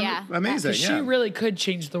 That right? would have been Yeah. amazing. 'Cause Yeah. she really could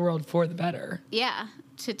change the world for the better. Yeah,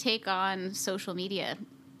 to take on social media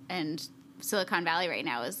and Silicon Valley right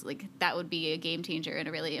now is like that would be a game changer in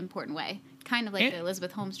a really important way. Kind of like And- the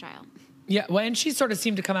Elizabeth Holmes trial. Yeah, well, and she sort of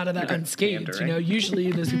seemed to come out of that unscathed. pandering. You know,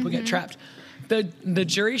 usually those people get trapped. The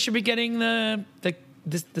jury should be getting the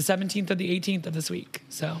 17th or the 18th of this week.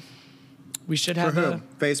 So we should have For who?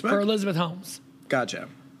 Facebook? for Elizabeth Holmes Gotcha.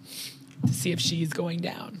 to see if she's going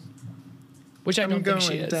down, which I I'm don't going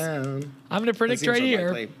think she is. down. I'm going to predict seems right here,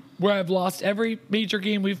 unlikely. where I've lost every major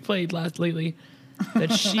game we've played lately,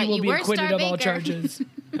 that she But will you be were acquitted Star of all Baker. charges.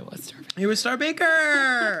 I was Star Baker. He was Star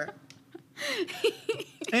Baker.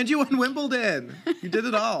 And you won Wimbledon. You did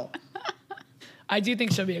it all. I do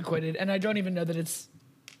think she'll be acquitted, and I don't even know that it's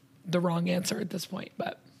the wrong answer at this point,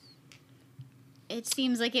 but it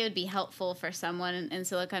seems like it would be helpful for someone in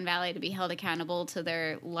Silicon Valley to be held accountable to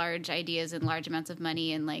their large ideas and large amounts of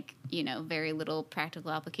money and, like, you know, very little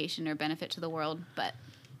practical application or benefit to the world. But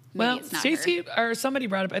maybe it's not Stacey, her. or somebody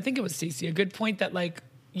brought up, I think it was Stacey, a good point that, like,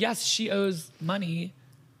 yes, she owes money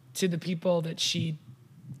to the people that she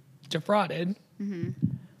defrauded. Mm-hmm.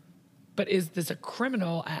 But is this a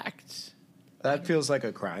criminal act? That feels like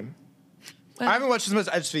a crime. Well, I haven't watched as much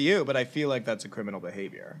as for you, but I feel like that's a criminal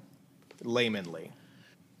behavior, laymanly.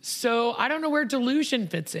 So I don't know where delusion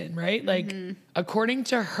fits in, right? Like, according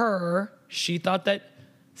to her, she thought that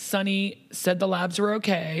Sonny said the labs were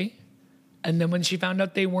okay. And then when she found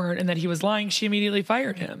out they weren't and that he was lying, she immediately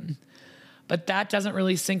fired him. But that doesn't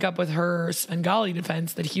really sync up with her Svengali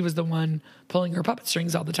defense that he was the one pulling her puppet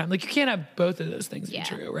strings all the time. Like, you can't have both of those things be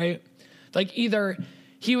true, right? Like, either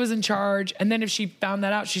he was in charge, and then if she found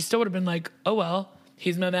that out, she still would have been like, oh, well,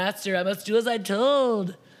 he's my master. I must do as I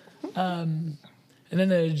told. And then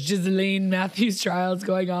the Ghislaine Matthews trial's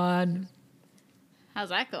going on. How's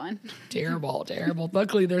that going? Terrible.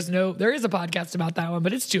 Luckily, there is a podcast about that one,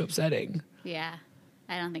 but it's too upsetting. Yeah.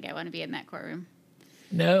 I don't think I want to be in that courtroom.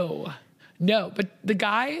 No, but the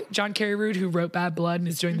guy, John Carreyrou, who wrote Bad Blood and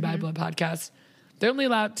is doing the Bad Blood podcast, they only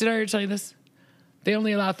allow, did I already tell you this? They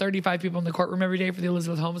only allow 35 people in the courtroom every day for the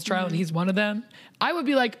Elizabeth Holmes trial, and he's one of them. I would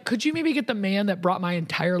be like, could you maybe get the man that brought my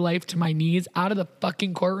entire life to my knees out of the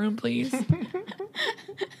fucking courtroom, please?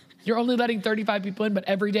 You're only letting 35 people in, but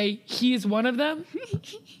every day he's one of them?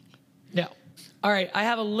 No. All right, I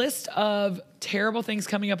have a list of terrible things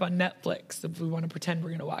coming up on Netflix if we want to pretend we're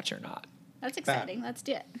going to watch or not. That's exciting. Let's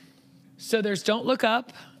do it. So there's Don't Look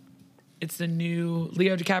Up. It's the new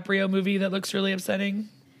Leo DiCaprio movie that looks really upsetting.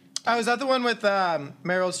 Oh, is that the one with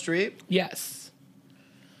Meryl Streep? Yes.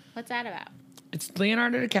 What's that about? It's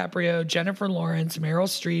Leonardo DiCaprio, Jennifer Lawrence, Meryl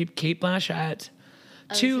Streep, Kate Blanchett.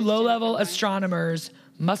 Two this is low-level Jennifer Lawrence. astronomers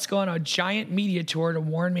must go on a giant media tour to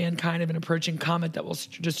warn mankind of an approaching comet that will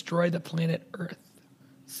destroy the planet Earth.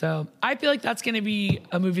 So I feel like that's going to be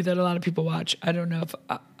a movie that a lot of people watch. I don't know if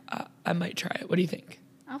I might try it. What do you think?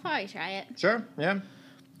 I'll probably try it. Sure, yeah.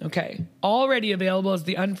 Okay. Already available is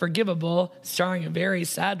The Unforgivable, starring a very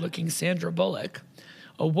sad-looking Sandra Bullock.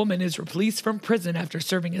 A woman is released from prison after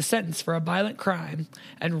serving a sentence for a violent crime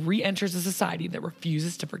and re-enters a society that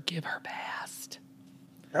refuses to forgive her past.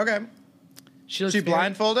 Okay. She looks She very-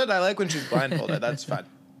 blindfolded? I like when she's blindfolded. That's fun.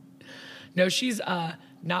 No, she's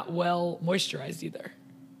not well moisturized either.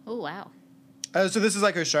 Oh, wow. So this is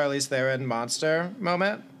like a Charlize Theron monster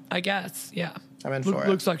moment? I guess, yeah. I'm in for it.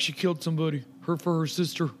 Looks like she killed somebody. Her for her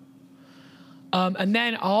sister. And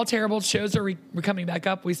then all terrible shows are coming back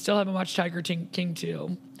up. We still haven't watched Tiger King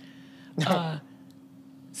 2.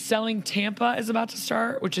 Selling Tampa is about to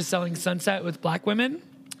start, which is Selling Sunset with black women.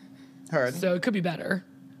 Heard. So it could be better.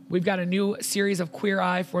 We've got a new series of Queer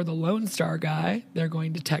Eye for the Lone Star guy. They're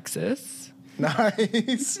going to Texas.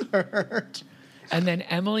 Nice. Heard. And then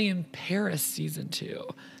Emily in Paris season 2.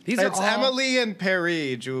 These are It's all, Emily in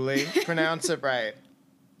Paris, Julie. Pronounce it right.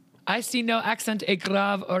 I see no accent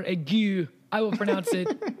grave or aigu. I will pronounce it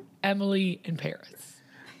Emily in Paris.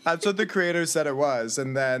 That's what the creator said it was.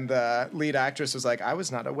 And then the lead actress was like, I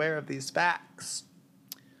was not aware of these facts.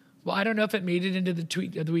 Well, I don't know if it made it into the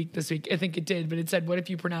tweet of the week this week. I think it did, but it said, what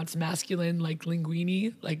if you pronounce masculine like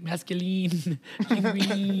linguini? Like masculine,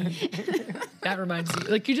 linguini. That reminds me.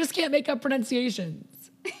 Like, you just can't make up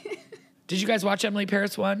pronunciations. Did you guys watch Emily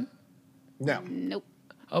Paris 1? No. Nope.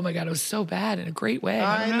 Oh my God, it was so bad in a great way.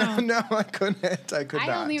 I don't know. know. No, I couldn't. I could I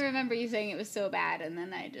not. only remember you saying it was so bad, and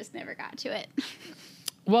then I just never got to it.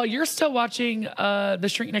 Well, you're still watching The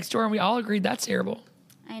Shrink Next Door, and we all agreed that's terrible.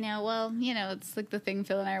 I know. Well, you know, it's like the thing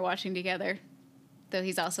Phil and I are watching together. Though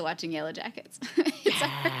he's also watching Yellow Jackets.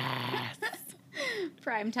 It's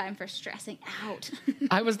prime time for stressing out.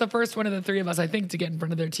 I was the first one of the three of us, I think, to get in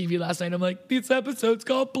front of their TV last night. I'm like, this episode's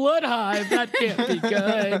called Blood Hive. That can't be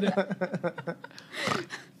good.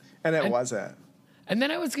 And it wasn't. And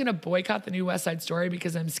then I was going to boycott the new West Side Story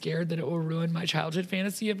because I'm scared that it will ruin my childhood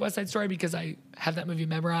fantasy of West Side Story because I have that movie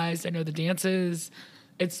memorized. I know the dances.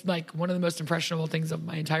 It's like one of the most impressionable things of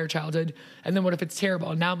my entire childhood. And then what if it's terrible?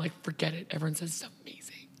 And now I'm like, forget it. Everyone says it's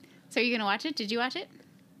amazing. So are you going to watch it? Did you watch it?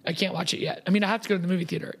 I can't watch it yet. I mean, I have to go to the movie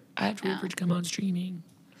theater. I have to wait for it to come on streaming.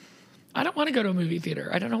 I don't want to go to a movie theater.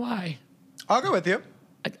 I don't know why. I'll go with you.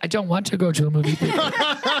 I don't want to go to a movie theater.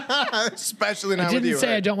 Especially not I with didn't you.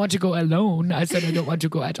 say I don't want to go alone. I said I don't want to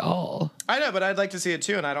go at all. I know, but I'd like to see it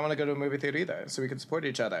too, and I don't want to go to a movie theater either, so we can support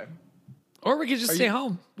each other. Or we could just stay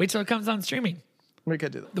home. Wait till it comes on streaming. We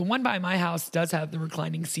could do that. The one by my house does have the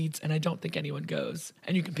reclining seats, and I don't think anyone goes.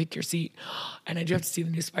 And you can pick your seat. And I do have to see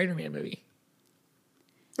the new Spider-Man movie.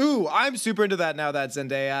 Ooh, I'm super into that now that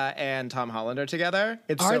Zendaya and Tom Holland are together.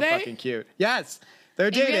 It's Are so they? fucking cute. Yes, they're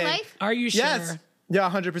In dating. real life? Are you sure? Yes. Yeah,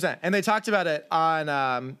 100%. And they talked about it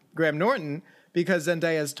on Graham Norton because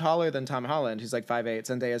Zendaya is taller than Tom Holland. He's like 5'8".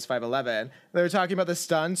 Zendaya is 5'11". They were talking about the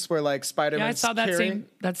stunts where like Spider-Man. Yeah, I saw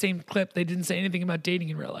that same clip. They didn't say anything about dating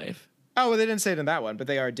in real life. Oh, well, they didn't say it in that one, but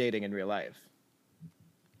they are dating in real life.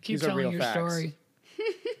 Keep These are telling real your facts. story.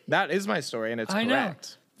 That is my story, and it's I know.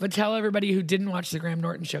 correct. But tell everybody who didn't watch the Graham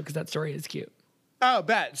Norton show because that story is cute. Oh,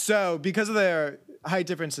 bet. So because of their height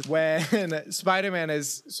differences, when Spider-Man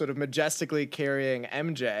is sort of majestically carrying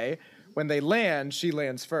MJ, when they land, she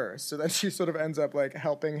lands first. So then she sort of ends up like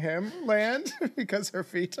helping him land because her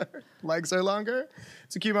legs are longer.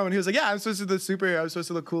 It's a cute moment. He was like, yeah, I'm supposed to be the superhero. I'm supposed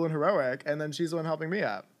to look cool and heroic. And then she's the one helping me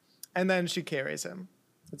up. And then she carries him.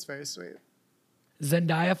 It's very sweet.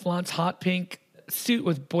 Zendaya flaunts hot pink suit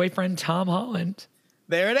with boyfriend Tom Holland.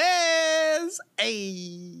 There it is.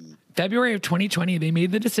 Hey. February of 2020, they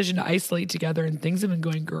made the decision to isolate together, and things have been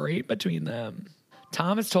going great between them.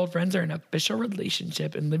 Tom has told friends they're in an official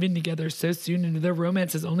relationship, and living together so soon into their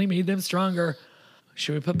romance has only made them stronger.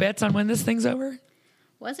 Should we put bets on when this thing's over?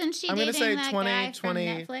 Wasn't she I'm dating going to say that guy from Netflix?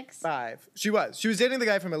 2025. She was. She was dating the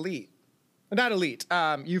guy from Elite. Not Elite.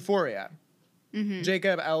 Euphoria.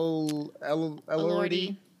 Jacob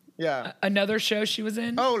Elordi. Yeah. Another show she was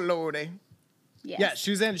in? Oh, Lordy. Yes.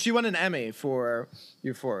 Yeah, she won an Emmy for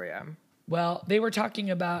Euphoria. Well, they were talking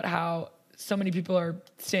about how so many people are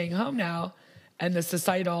staying home now and the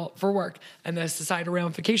societal for work and the societal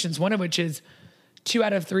ramifications, one of which is 2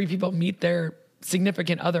 out of 3 people meet their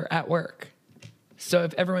significant other at work. So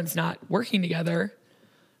if everyone's not working together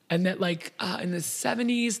and that like in the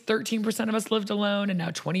 70s, 13% of us lived alone and now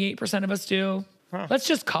 28% of us do. Let's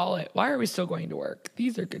just call it. Why are we still going to work?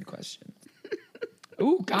 These are good questions.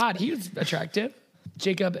 Ooh, God, he was attractive.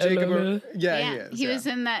 Jacob Elordi. Yeah, He was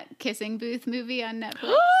in that Kissing Booth movie on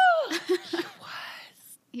Netflix.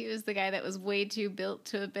 He was the guy that was way too built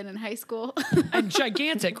to have been in high school. And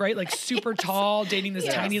gigantic, right? Like super tall, dating this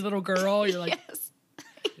Yes. tiny little girl. You're like, Yes.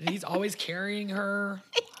 and he's always carrying her.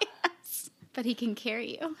 But he can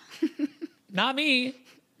carry you. Not me.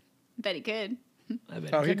 Bet he could. I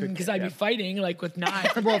bet Oh, he because could, I'd yeah. be fighting like with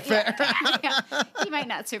knives. Well, fair. Yeah. He might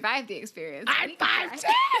not survive the experience. but I'm he can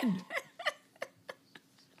try. 5'10".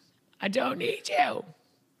 I don't need you.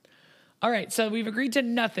 All right, so we've agreed to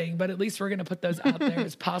nothing, but at least we're going to put those out there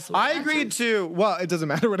as possible. I agreed to. Well, it doesn't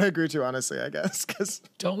matter what I agreed to, honestly. I guess because.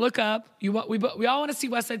 Don't look up. We all want to see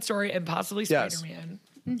West Side Story and possibly Yes. Spider-Man.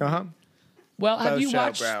 Uh-huh. Well, have Faux you show,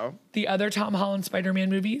 watched bro. the other Tom Holland Spider-Man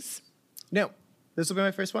movies? No, this will be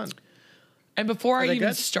my first one. And before I they even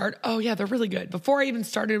good? start, oh yeah, they're really good. Before I even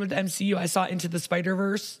started with the MCU, I saw Into the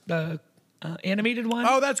Spider-Verse, the animated one.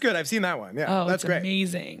 Oh, that's good. I've seen that one. Yeah, that's it's great.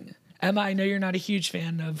 amazing. Emma, I know you're not a huge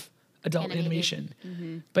fan of adult Animated.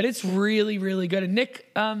 animation, but it's really, really good. And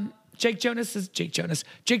Jake Johnson Jake is,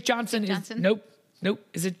 Johnson? nope.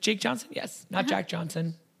 Is it Jake Johnson? Yes, not Jack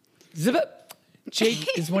Johnson. Zip it.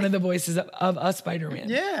 Jake is one of the voices of a Spider-Man.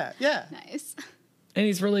 Yeah. Nice. And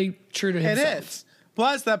he's really true to It himself. is.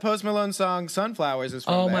 Plus, that Post Malone song "Sunflowers" is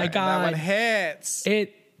from Oh there, my and God. that one hits.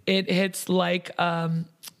 It hits like it's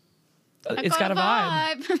got a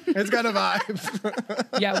vibe. It's got a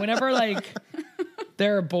vibe. Yeah, whenever like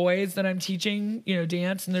there are boys that I'm teaching,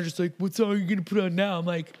 dance, and they're just like, "What song are you gonna put on now?" I'm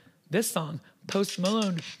like, "This song, Post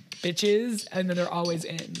Malone, bitches," and then they're always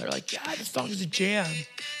in. They're like, "Yeah, this song is a jam."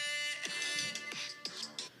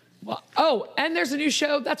 Well, and there's a new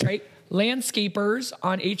show. That's right, Landscapers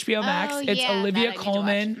on HBO Max. Oh, It's yeah, that I Olivia need to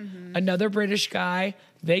Colman, another British guy.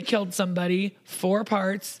 They killed somebody, 4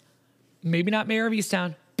 parts. Maybe not Mayor of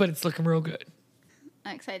Easttown, but it's looking real good.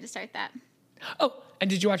 I'm excited to start that. Oh, and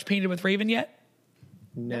did you watch Painted with Raven yet?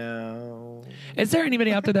 No. Is there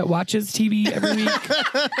anybody out there that watches TV every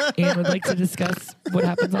week and would like to discuss what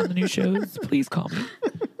happens on the new shows? Please call me.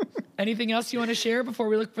 Anything else you want to share before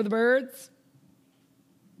we look for the birds?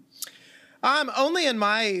 Only in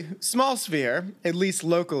my small sphere, at least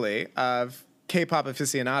locally, of K-pop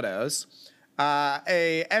aficionados,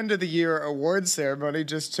 a end of the year awards ceremony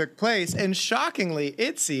just took place, and shockingly,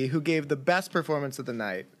 ITZY, who gave the best performance of the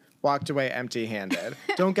night, walked away empty-handed.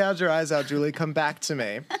 Don't gouge your eyes out, Julie. Come back to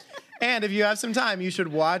me. And if you have some time, you should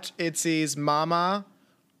watch ITZY's Mama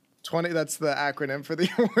 20. That's the acronym for the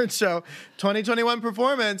award show. 2021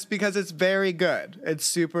 performance because it's very good. It's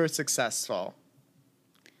super successful.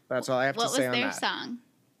 That's all I have to say on that. What was their song?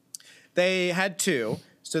 They had 2.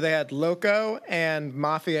 So they had Loco and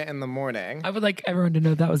Mafia in the Morning. I would like everyone to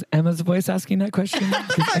know that was Emma's voice asking that question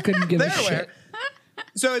because I couldn't give a They're aware. shit.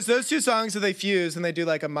 So it's those two songs that they fuse and they do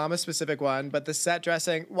like a mama specific one, but the set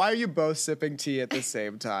dressing, why are you both sipping tea at the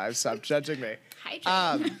same time? Stop judging me.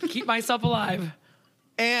 Hydrate. Keep myself alive.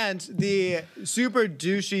 And the super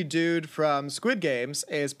douchey dude from Squid Games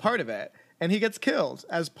is part of it. And he gets killed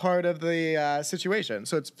as part of the situation.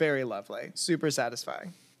 So it's very lovely. Super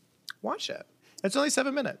satisfying. Watch it. It's only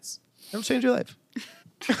 7 minutes. It'll change your life.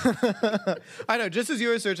 I know, just as you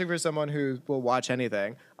were searching for someone who will watch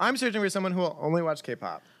anything, I'm searching for someone who will only watch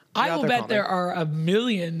K-pop. I will bet there are a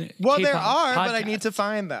million Well, there K-pop are, but I podcasts. need to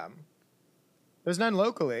find them. There's none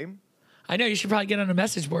locally. I know, you should probably get on a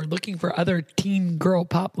message board looking for other teen girl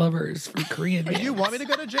pop lovers for Korean Do bands. you want me to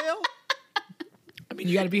go to jail? I mean,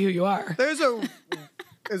 you got to be who you are. There's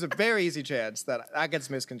a very easy chance that gets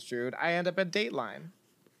misconstrued. I end up at Dateline.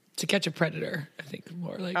 To catch a predator, I think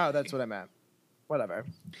more like. Oh, that's what I meant. Whatever.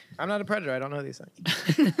 I'm not a predator. I don't know these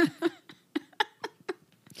things.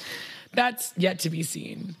 That's yet to be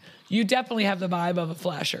seen. You definitely have the vibe of a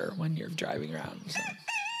flasher when you're driving around. So.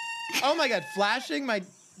 Oh my god, flashing my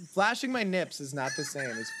nips is not the same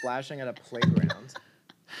as flashing at a playground.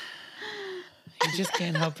 You just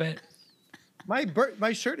can't help it.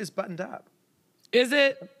 My shirt is buttoned up. Is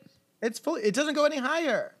it? It's fully. It doesn't go any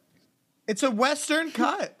higher. It's a Western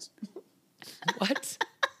cut. What?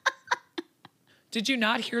 Did you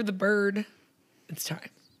not hear the bird? It's time.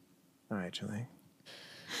 All right, Julie.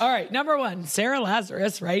 All right, number one, Sarah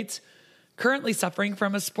Lazarus writes, currently suffering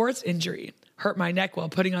from a sports injury. Hurt my neck while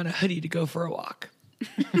putting on a hoodie to go for a walk.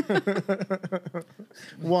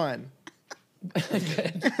 One.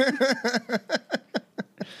 Good.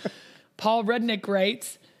 Paul Rudnick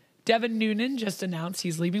writes, Devin Noonan just announced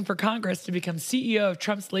he's leaving for Congress to become CEO of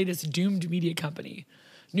Trump's latest doomed media company.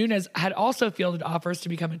 Nunes had also fielded offers to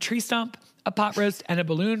become a tree stump, a pot roast, and a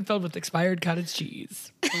balloon filled with expired cottage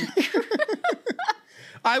cheese.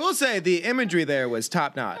 I will say the imagery there was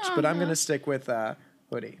top notch, but I'm going to stick with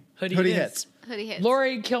hoodie. Hoodie Hoodie it hits. is. Hoodie hits.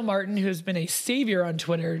 Lori Kilmartin, who's been a savior on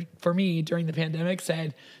Twitter for me during the pandemic,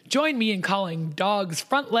 said, join me in calling dogs'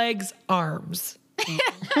 front legs arms.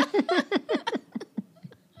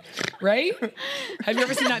 Right? Have you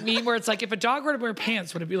ever seen that meme where it's like, if a dog were to wear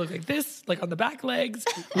pants, would it be look like this? Like on the back legs?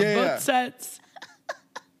 On Yeah, both yeah. sets?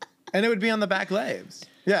 And it would be on the back legs.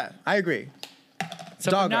 Yeah, I agree.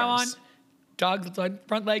 So Dog from now arms. on, dogs'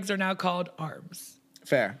 front legs are now called arms.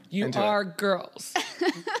 Fair. You Into it. are girls.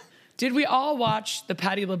 Did we all watch the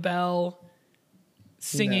Patti LaBelle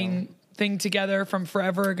singing thing together from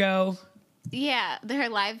forever ago? Yeah, her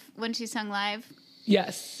live when she sung live.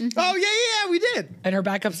 Yes. Oh, yeah, we did. And her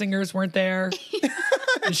backup singers weren't there.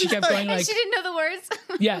 And she kept going And like, she didn't know the words.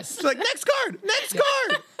 yes. It's like, next card.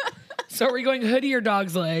 So are we going hoodie or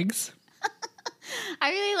dog's legs?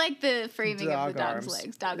 I really like the framing of Dog the dog's arms.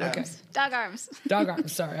 legs. Dog Yeah. arms. Dog arms. Dog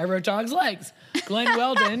arms, sorry. I wrote dog's legs. Glenn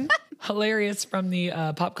Weldon, hilarious from the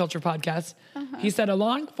Pop Culture Podcast. He said, a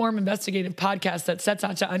long-form investigative podcast that sets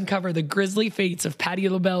out to uncover the grisly fates of Patti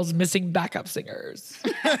LaBelle's missing backup singers.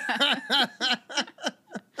 It's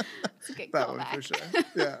a good That one callback. for sure.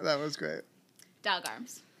 Yeah, that was great. Dog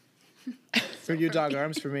arms. For you, dog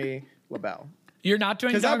arms. For me, LaBelle. You're not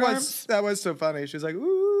doing Because dog arms? that was so funny. She was like,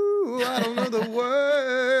 ooh, I don't know the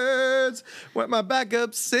words. What my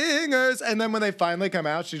backup singers. And then when they finally come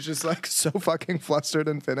out, she's just like so fucking flustered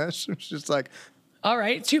and finished. She's just like, All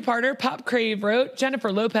right, two-parter. Pop Crave wrote,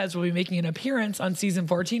 Jennifer Lopez will be making an appearance on season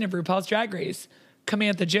 14 of RuPaul's Drag Race.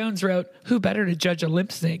 Camantha Jones wrote, who better to judge a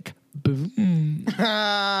lip sync? Boom.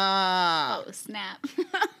 ah. Oh, snap.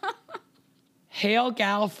 Hail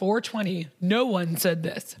Gal 420. No one said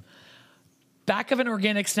this. Back of an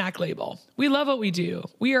organic snack label. We love what we do.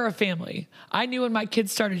 We are a family. I knew when my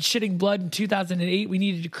kids started shitting blood in 2008, we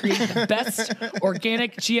needed to create the best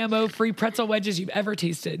organic GMO-free pretzel wedges you've ever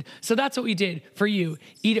tasted. So that's what we did for you.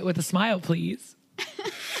 Eat it with a smile, please.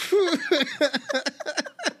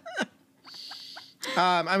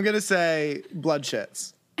 I'm going to say blood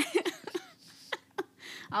shits.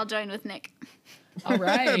 I'll join with Nick. All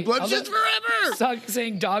right. Blood Although- shits forever. So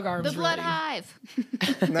saying dog arms. The blood really. hive.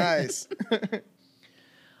 Nice.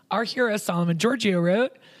 Our hero Solomon Giorgio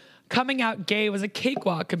wrote, coming out gay was a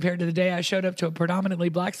cakewalk compared to the day I showed up to a predominantly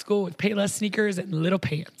black school with Payless sneakers and little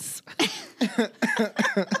pants.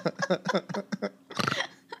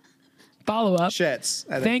 Follow up. Shits.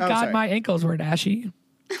 I think. Thank Oh, God sorry. my ankles weren't ashy.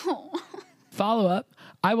 Follow up.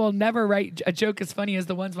 I will never write a joke as funny as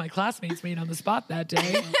the ones my classmates made on the spot that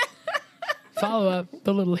day. Follow up.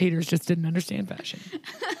 The little haters just didn't understand fashion.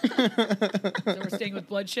 So we're staying with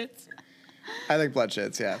blood shits. I think blood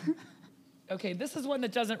shits, yeah. Okay, this is one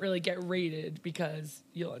that doesn't really get rated because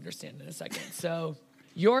you'll understand in a second. So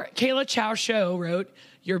Your Kayla Chow Show wrote,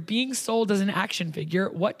 "You're being sold as an action figure.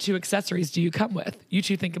 What two accessories do you come with?" You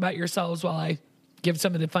two think about yourselves while I give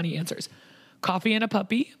some of the funny answers. Coffee and a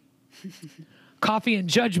puppy, coffee and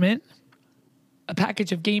judgment, a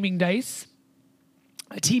package of gaming dice,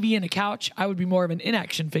 a TV and a couch. I would be more of an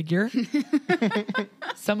inaction figure.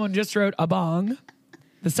 Someone just wrote a bong.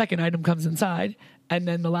 The second item comes inside. And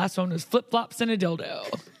then the last one was flip-flops and a dildo.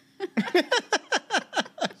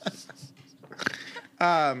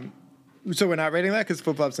 So we're not rating that because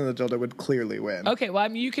flip-flops and the dildo would clearly win. Okay, well, I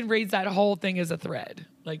mean, you can raise that whole thing as a thread,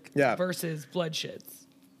 like Yeah. versus blood shits.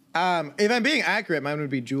 If I'm being accurate, mine would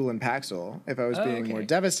be Jewel and Paxil. If I was being more okay.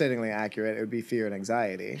 devastatingly accurate, it would be fear and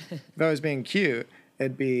anxiety. If I was being cute,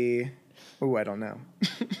 it'd be, I don't know.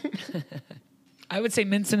 I would say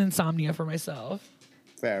mints and insomnia for myself.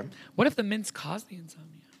 Fair. What if the mints cause the insomnia?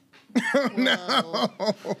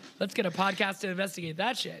 Whoa. Let's get a podcast to investigate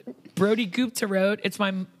that shit. Brody Gupta wrote, it's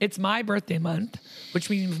my birthday month,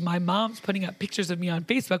 which means my mom's putting up pictures of me on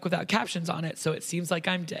Facebook without captions on it, so it seems like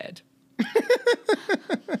I'm dead.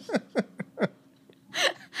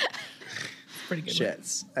 Pretty good.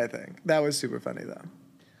 Shits, I think. That was super funny, though.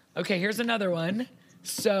 Okay, here's another one.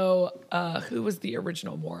 So, who was the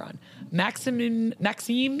original moron? Maxime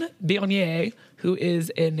Bernier, who is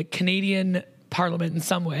in the Canadian Parliament in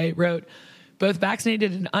some way, wrote, "Both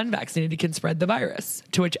vaccinated and unvaccinated can spread the virus."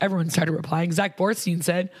 To which everyone started replying. Zach Borstein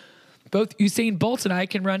said, "Both Usain Bolt and I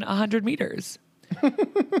can run 100 meters.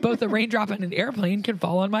 Both a raindrop and an airplane can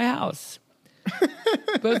fall on my house.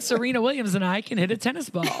 Both Serena Williams and I can hit a tennis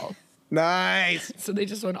ball." Nice. So they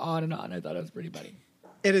just went on and on. I thought it was pretty funny.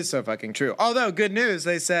 It is so fucking true. Although, good news,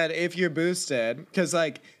 they said if you're boosted, because,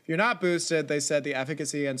 like, if you're not boosted, they said the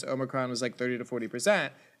efficacy against Omicron was like 30 to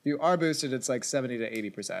 40%. If you are boosted, it's like 70 to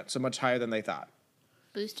 80%. So much higher than they thought.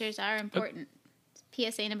 Boosters are important.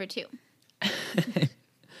 PSA number 2.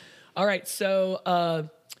 All right, so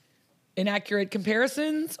inaccurate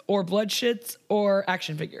comparisons or blood shits or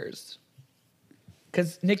action figures?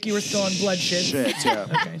 Because Nick, you were still on blood shits. Shit, yeah.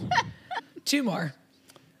 Okay. 2 more.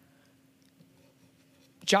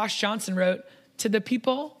 Josh Johnson wrote, "To the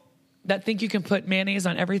people that think you can put mayonnaise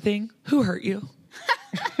on everything, who hurt you?"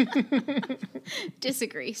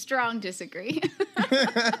 Disagree. Strong disagree.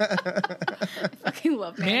 I fucking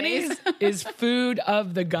love mayonnaise. Mayonnaise is food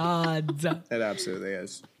of the gods. It absolutely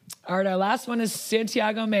is. All right, our last one is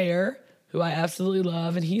Santiago Mayer, who I absolutely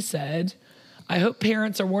love, and he said, "I hope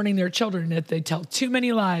parents are warning their children if they tell too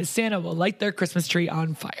many lies, Santa will light their Christmas tree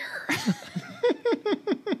on fire."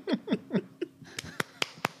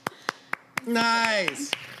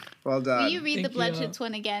 Nice. Well done. Will you read the Thank blood you. shits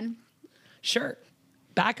one again? Sure.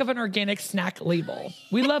 Back of an organic snack label.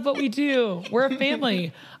 We love what we do. We're a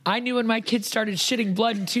family. I knew when my kids started shitting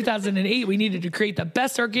blood in 2008, we needed to create the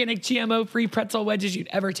best organic GMO-free pretzel wedges you'd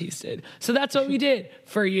ever tasted. So that's what we did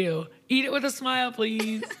for you. Eat it with a smile,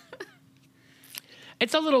 please.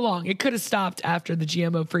 It's a little long. It could have stopped after the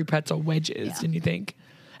GMO-free pretzel wedges, Yeah. didn't you think?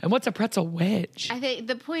 And what's a pretzel wedge? I think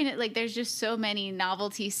the point, like, there's just so many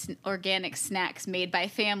novelty organic snacks made by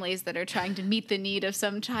families that are trying to meet the need of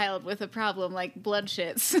some child with a problem like blood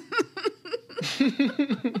shits.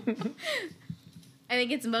 I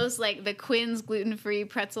think it's most like the Quinn's gluten-free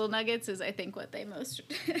pretzel nuggets is, I think, what they most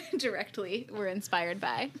directly were inspired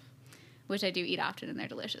by, which I do eat often, and they're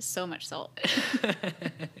delicious. So much salt.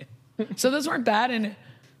 So those weren't bad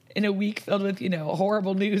in a week filled with,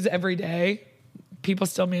 horrible news every day. People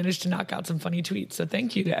still managed to knock out some funny tweets. So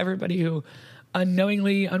thank you to everybody who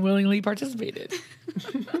unknowingly, unwillingly participated.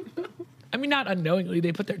 I mean, not unknowingly.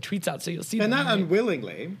 They put their tweets out so you'll see And them. not right?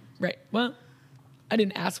 unwillingly. Right. Well, I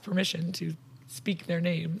didn't ask permission to speak their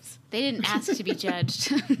names. They didn't ask to be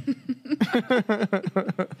judged.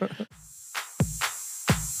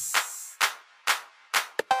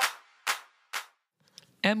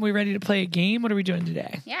 Em, we ready to play a game? What are we doing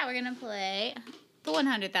today? Yeah, we're going to play the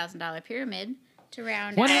 $100,000 pyramid to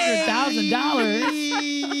round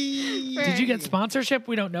 $100,000. Did you get sponsorship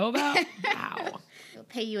we don't know about? Wow. We'll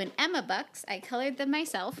pay you in Emma bucks. I colored them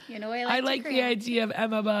myself. You know I I to like the create. idea of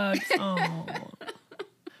Emma Bucks. Oh.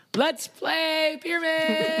 Let's play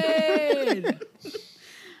pyramid.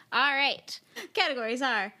 All right. Categories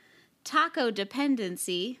are taco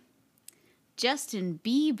dependency, Justin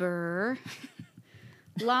Bieber,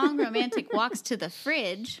 long romantic walks to the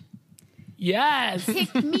fridge, Yes.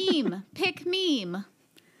 pick meme,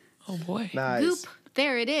 Oh boy. Nice. goop,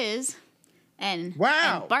 there it is, and,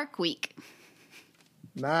 Wow. and bark week.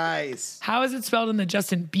 Nice. How is it spelled in the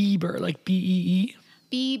Justin Bieber? Like B-E-E?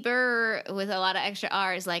 Bieber with a lot of extra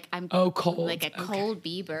R's, like I'm Cold. like a Okay. cold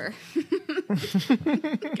Bieber.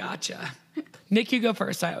 Gotcha. Nick, you go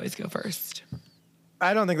first. I always go first.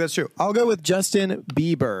 I don't think that's true. I'll go with Justin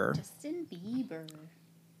Bieber. Justin Bieber.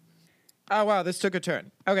 Oh wow, this took a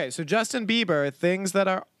turn. Okay, so Justin Bieber, things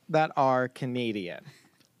that are Canadian.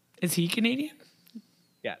 Is he Canadian?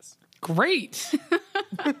 Yes. Great.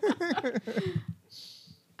 All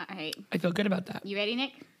right. I feel good about that. You ready,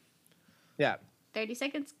 Nick? Yeah. 30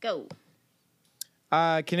 seconds, go.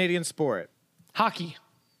 Canadian sport. Hockey.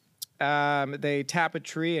 They tap a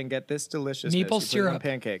tree and get this deliciousness. Maple You put it on syrup.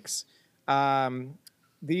 pancakes.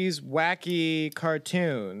 These wacky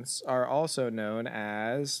cartoons are also known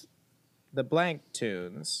as the blank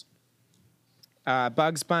tunes.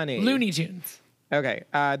 Bugs Bunny. Looney Tunes. Okay.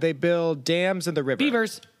 They build dams in the river.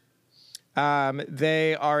 Beavers.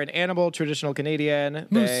 They are an animal, traditional Canadian.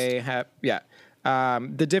 Moose. They have,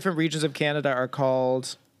 the different regions of Canada are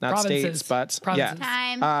called, not Provinces. states, but, Provinces.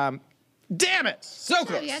 Time. damn it! So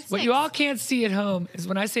close. You got What 6. you all can't see at home is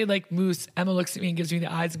when I say like moose, Emma looks at me and gives me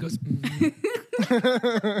the eyes and goes,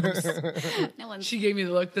 No one's. She gave me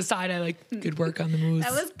the look, the side eye, like, good work on the moose.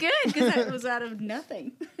 That was good because that was out of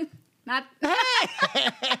nothing. Not.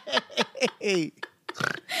 Hey.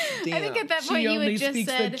 I think at that She point you only had just speaks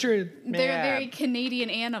the said truth. they're a Man. very Canadian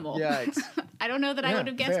animal. Yikes. I don't know that I Yeah, would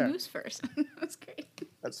have guessed fair. moose first. That's great.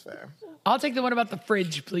 That's fair. I'll take the one about the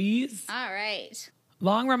fridge, please. All right.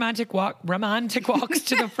 Long romantic walks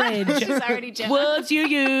to the fridge. She's already Gemma. Words you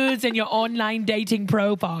use in your online dating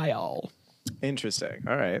profile. Interesting.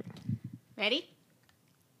 All right. Ready?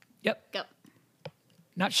 Yep. Go.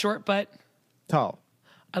 Not short, but Tall.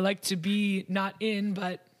 I like to be not in,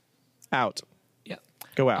 but Out. yep.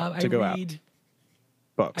 Go out. I to go read. out.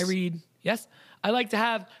 Books. I read. Yes. I like to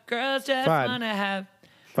have girls just Fun. want to have.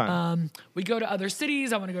 Fun. We go to other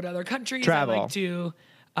cities. I want to go to other countries. Travel. I like to.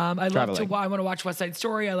 I love to. Traveling. I want to watch West Side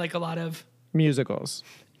Story. I like a lot of Musicals.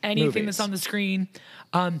 anything Movies. that's on the screen.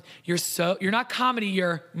 You're not comedy.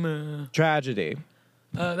 You're. Meh. Tragedy.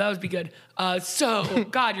 That would be good.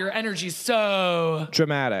 God, your energy's so.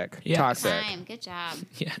 Dramatic. Yes. Toxic. Time. Good job.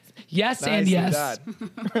 Yes. Yes and Nicely yes. done.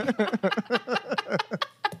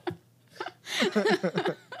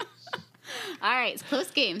 All right. It's close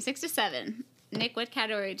game. 6 to 7. Nick, what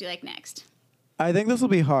category would you like next? I think this will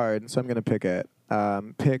be hard, so I'm going to pick it.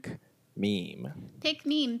 Pick meme. Pick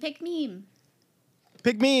meme. Pick meme.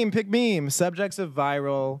 Pick meme. Pick meme. Subjects of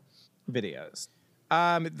viral videos.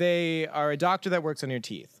 They are a doctor that works on your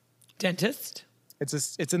teeth. Dentist.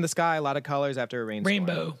 It's in the sky, a lot of colors after a rainstorm.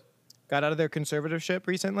 Rainbow. Got out of their conservatorship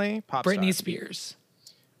recently. Pop Britney star. Spears.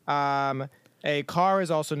 A car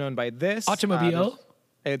is also known by this. Automobile.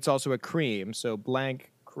 It's also a cream, so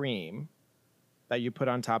blank cream that you put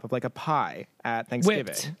on top of like a pie at Thanksgiving.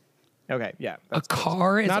 Whipped. Okay, yeah. A that's close.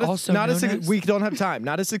 car is also known as we don't have time.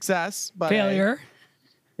 Not a success, but failure.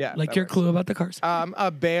 yeah, Like that your works. clue about the cars.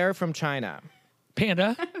 A bear from China.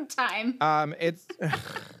 Panda. Time. It's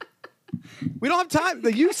we don't have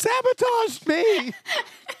time. You sabotaged me.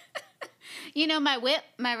 You know my whip,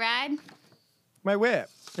 my ride. My whip.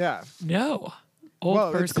 Yeah. No. Old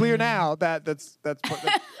Well, person. it's clear now that's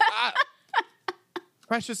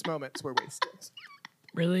precious moments were wasted.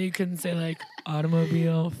 Really? You couldn't say like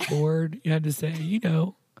automobile, Ford. You had to say, you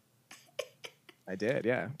know. I did,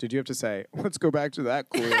 yeah. Did you have to say, let's go back to that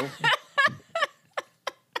clue?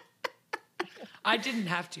 I didn't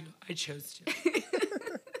have to. I chose to.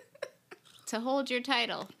 To hold your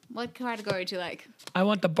title, what category would you like? I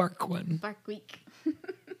want the bark one. Bark Week.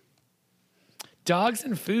 Dogs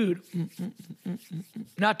and food.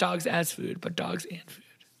 Not dogs as food, but dogs and food.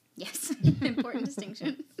 Yes. Important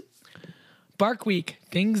distinction. Bark Week.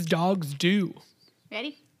 Things dogs do.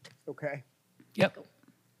 Ready? Okay. Yep.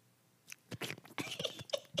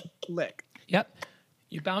 Lick. Yep.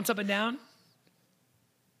 You bounce up and down.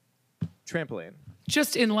 Trampoline.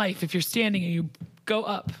 Just in life, if you're standing and you go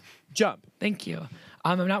up. Jump. Thank you.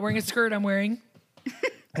 I'm not wearing a skirt. I'm wearing.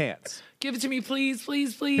 Pants. Give it to me, please,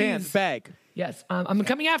 please, please. Pants. Bag. Yes. I'm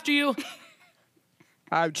coming after you.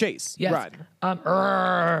 Chase. Yes. Run.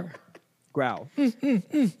 Arr. Growl.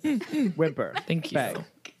 Whimper. Thank you. Beg.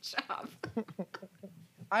 Good job.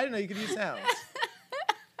 I didn't know you could use sounds.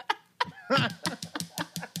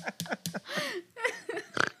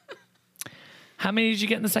 How many did you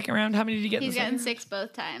get in the second round? How many did you get in He's the second gotten 6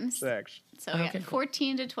 both times. Six. So we Okay, got cool.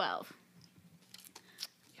 14 to 12.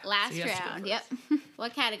 Last so he has to go round. Yep.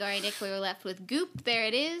 What category, Nick? We were left with goop. There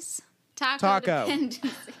it is. Taco. Taco. Dependency.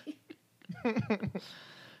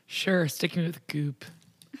 Sure, stick me with goop.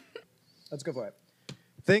 Let's go for it.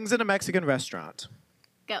 Things in a Mexican restaurant.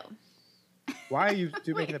 Go. Why are you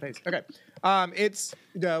making a face? Okay. It's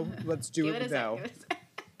no. Let's do Give it. it a No.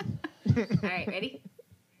 second. All right, ready?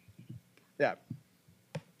 Yeah.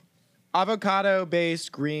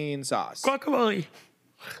 Avocado-based green sauce. Guacamole.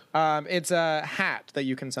 It's a hat that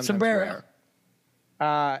you can sometimes Sombrero.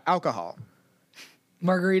 wear. Alcohol.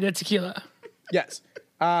 Margarita tequila. Yes.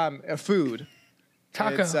 A food.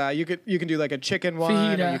 Taco. It's, you can do like a chicken one.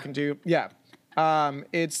 Fajita. Or you can do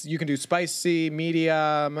you can do spicy,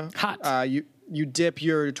 medium. Hot. You dip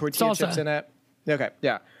your tortilla Salsa. chips in it. Okay.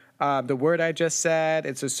 Yeah. The word I just said.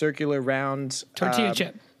 It's a circular round Tortilla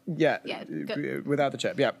chip. Yeah. Yeah, go. Without the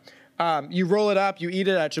chip. Yeah. You roll it up. You eat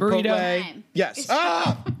it at Chipotle. Burrito. Time. Yes.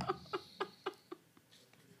 Ah!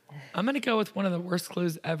 I'm gonna go with one of the worst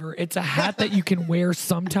clues ever. It's a hat that you can wear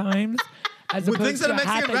sometimes, as With opposed things at to a a hat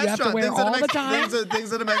Mexican that you have to restaurant. wear Things at a all the Mexican time.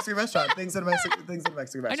 things at a Mexican restaurant. Things at a Mexican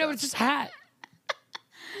restaurant. I know, it's just a hat.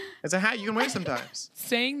 It's a hat you can wear sometimes.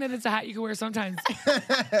 Saying that it's a hat you can wear sometimes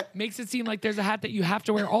makes it seem like there's a hat that you have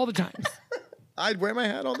to wear all the time. I'd wear my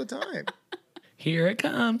hat all the time. Here it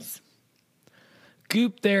comes.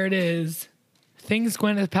 Goop, there it is. Things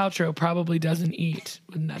Gwyneth Paltrow probably doesn't eat.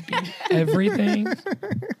 Wouldn't that be everything?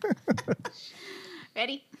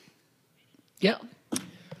 Ready? Yep.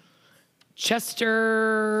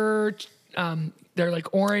 Chester, they're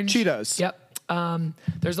like orange. Cheetos. Yep.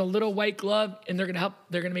 There's a little white glove, and they're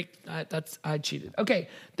gonna make. I cheated. Okay,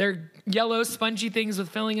 they're yellow spongy things with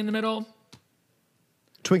filling in the middle.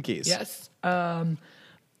 Twinkies. Yes.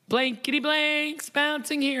 Blankety blanks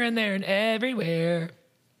bouncing here and there and everywhere.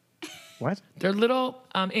 What? They're little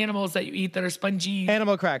animals that you eat that are spongy.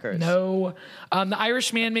 Animal crackers. No. The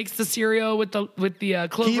Irish man makes the cereal with the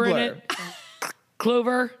clover in Keebler. it.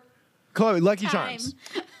 Clover. Chloe, Lucky Time. Charms.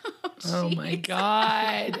 Oh my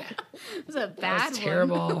God. It was a bad That's one.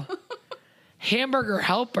 terrible. Hamburger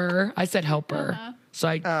helper. I said helper. So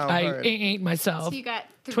I word. ain't myself. So you got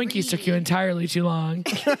Twinkies took you three. entirely too long.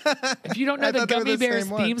 If you don't know I the thought they were Gummy the Bears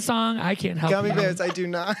same one. theme song, I can't help Gummy you. bears, I do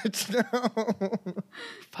not know.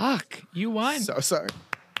 Fuck, you won. So sorry.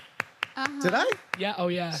 Did I? Yeah, oh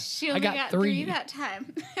yeah. She I only got three. that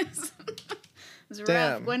time. It was rough.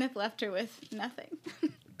 Damn. Gwyneth left her with nothing.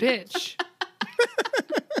 Bitch.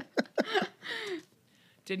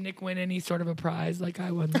 Did Nick win any sort of a prize like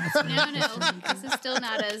I won last night? No, this is still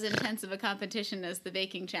not as intense of a competition as the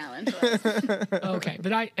baking challenge was. Okay,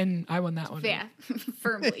 but I won that one. Yeah,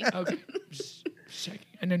 firmly. Okay. Just checking.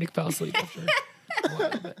 I know Nick fell asleep after a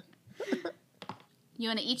while, but You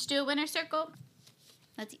want to each do a winner circle?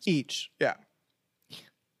 Let's each. Each. Yeah.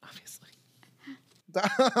 obviously.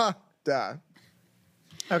 Duh.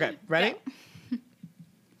 Okay, ready?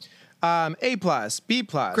 A plus, B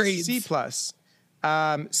plus, Grades. C plus,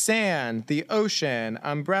 sand, the ocean,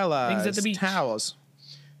 umbrellas, Things at the beach. towels,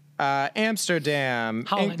 Amsterdam,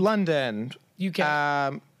 Holland. London,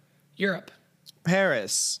 UK. Europe.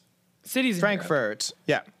 Paris, Cities in Europe. Frankfurt.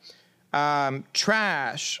 Yeah.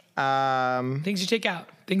 Trash. Things you take out.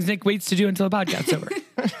 Things Nick waits to do until the podcast's over.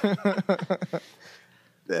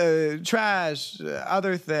 Trash.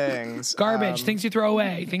 Other things. Garbage. Things you throw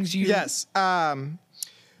away. Things you Yes.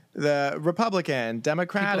 The Republican, people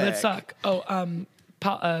Democratic. that suck. Oh,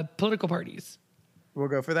 political parties. We'll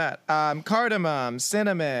go for that. Cardamom,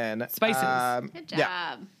 cinnamon, Spices. Good job.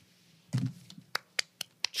 Yeah.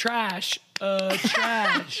 Trash.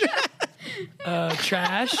 Trash.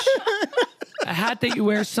 Trash. A hat that you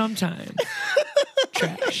wear sometimes.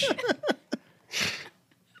 Trash.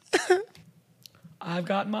 I've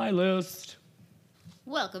got my list.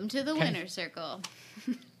 Welcome to the winner circle.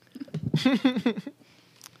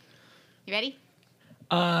 You ready?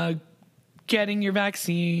 Getting your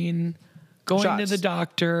vaccine, going to Shots. the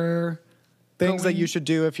doctor, Things that Going- you should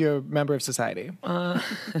do if you're a member of society. Errands,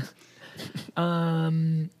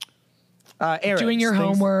 doing your things-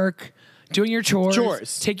 homework, doing your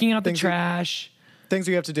chores, taking out the Things you- trash. Things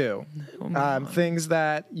you have to do. Things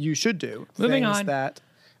that you should do. Moving things on. That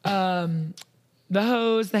The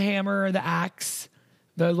hose, the hammer, the axe,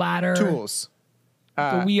 the ladder. tools.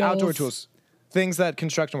 The wheels. Outdoor tools. Things that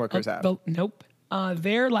construction workers have. Nope.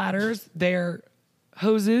 Their ladders, their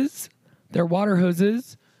hoses, their water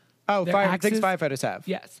hoses. Oh, their things axes. firefighters have.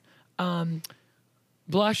 Yes.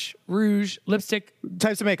 Blush, rouge, lipstick.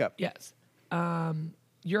 Types of makeup. Yes.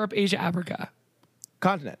 Europe, Asia, Africa.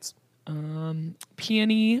 Continents.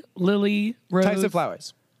 Peony, lily, rose. Types of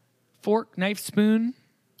flowers. Fork, knife, spoon.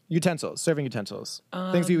 Utensils. Serving utensils.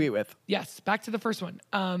 Things you eat with. Yes. Back to the first one.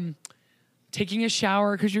 Taking a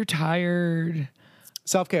shower because you're tired.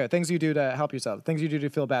 Self-care. Things you do to help yourself. Things you do to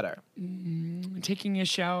feel better. Taking a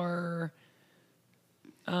shower.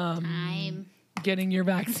 Time. Getting your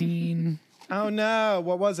vaccine. Oh no.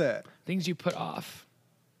 What was it? Things you put off.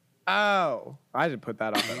 Oh. I didn't put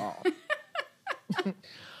that up at all.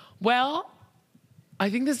 Well, I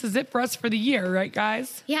think this is it for us for the year, right,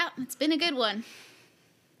 guys? Yeah, it's been a good one.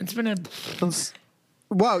 It's been a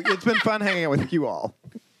Whoa, it's been fun hanging out with you all.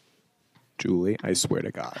 Julie, I swear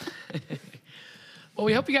to God. Well,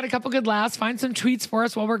 we hope you got a couple good laughs. Find some tweets for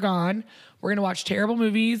us while we're gone. We're going to watch terrible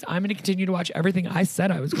movies. I'm going to continue to watch everything I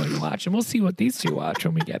said I was going to watch, and we'll see what these two watch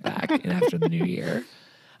when we get back and after the new year.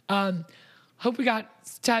 Hope we got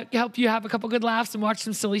to help you have a couple good laughs and watch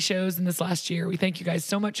some silly shows in this last year. We thank you guys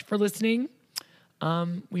so much for listening.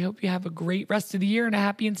 We hope you have a great rest of the year and a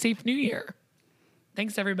happy and safe new year.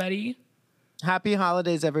 Thanks, everybody. Happy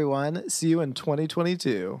holidays, everyone. See you in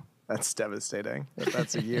 2022. That's devastating. If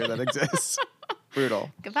that's a year that exists.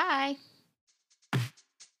 Brutal. Goodbye.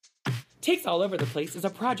 Takes All Over the Place is a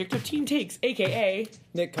project of Team Takes, a.k.a.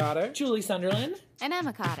 Nick Cotter. Julie Sunderland, And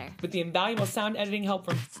Emma Cotter. with the invaluable sound editing help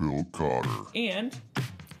from Phil Cotter. and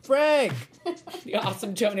Frank. the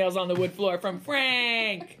awesome toenails on the wood floor from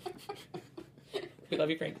Frank. We love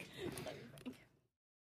you, Frank.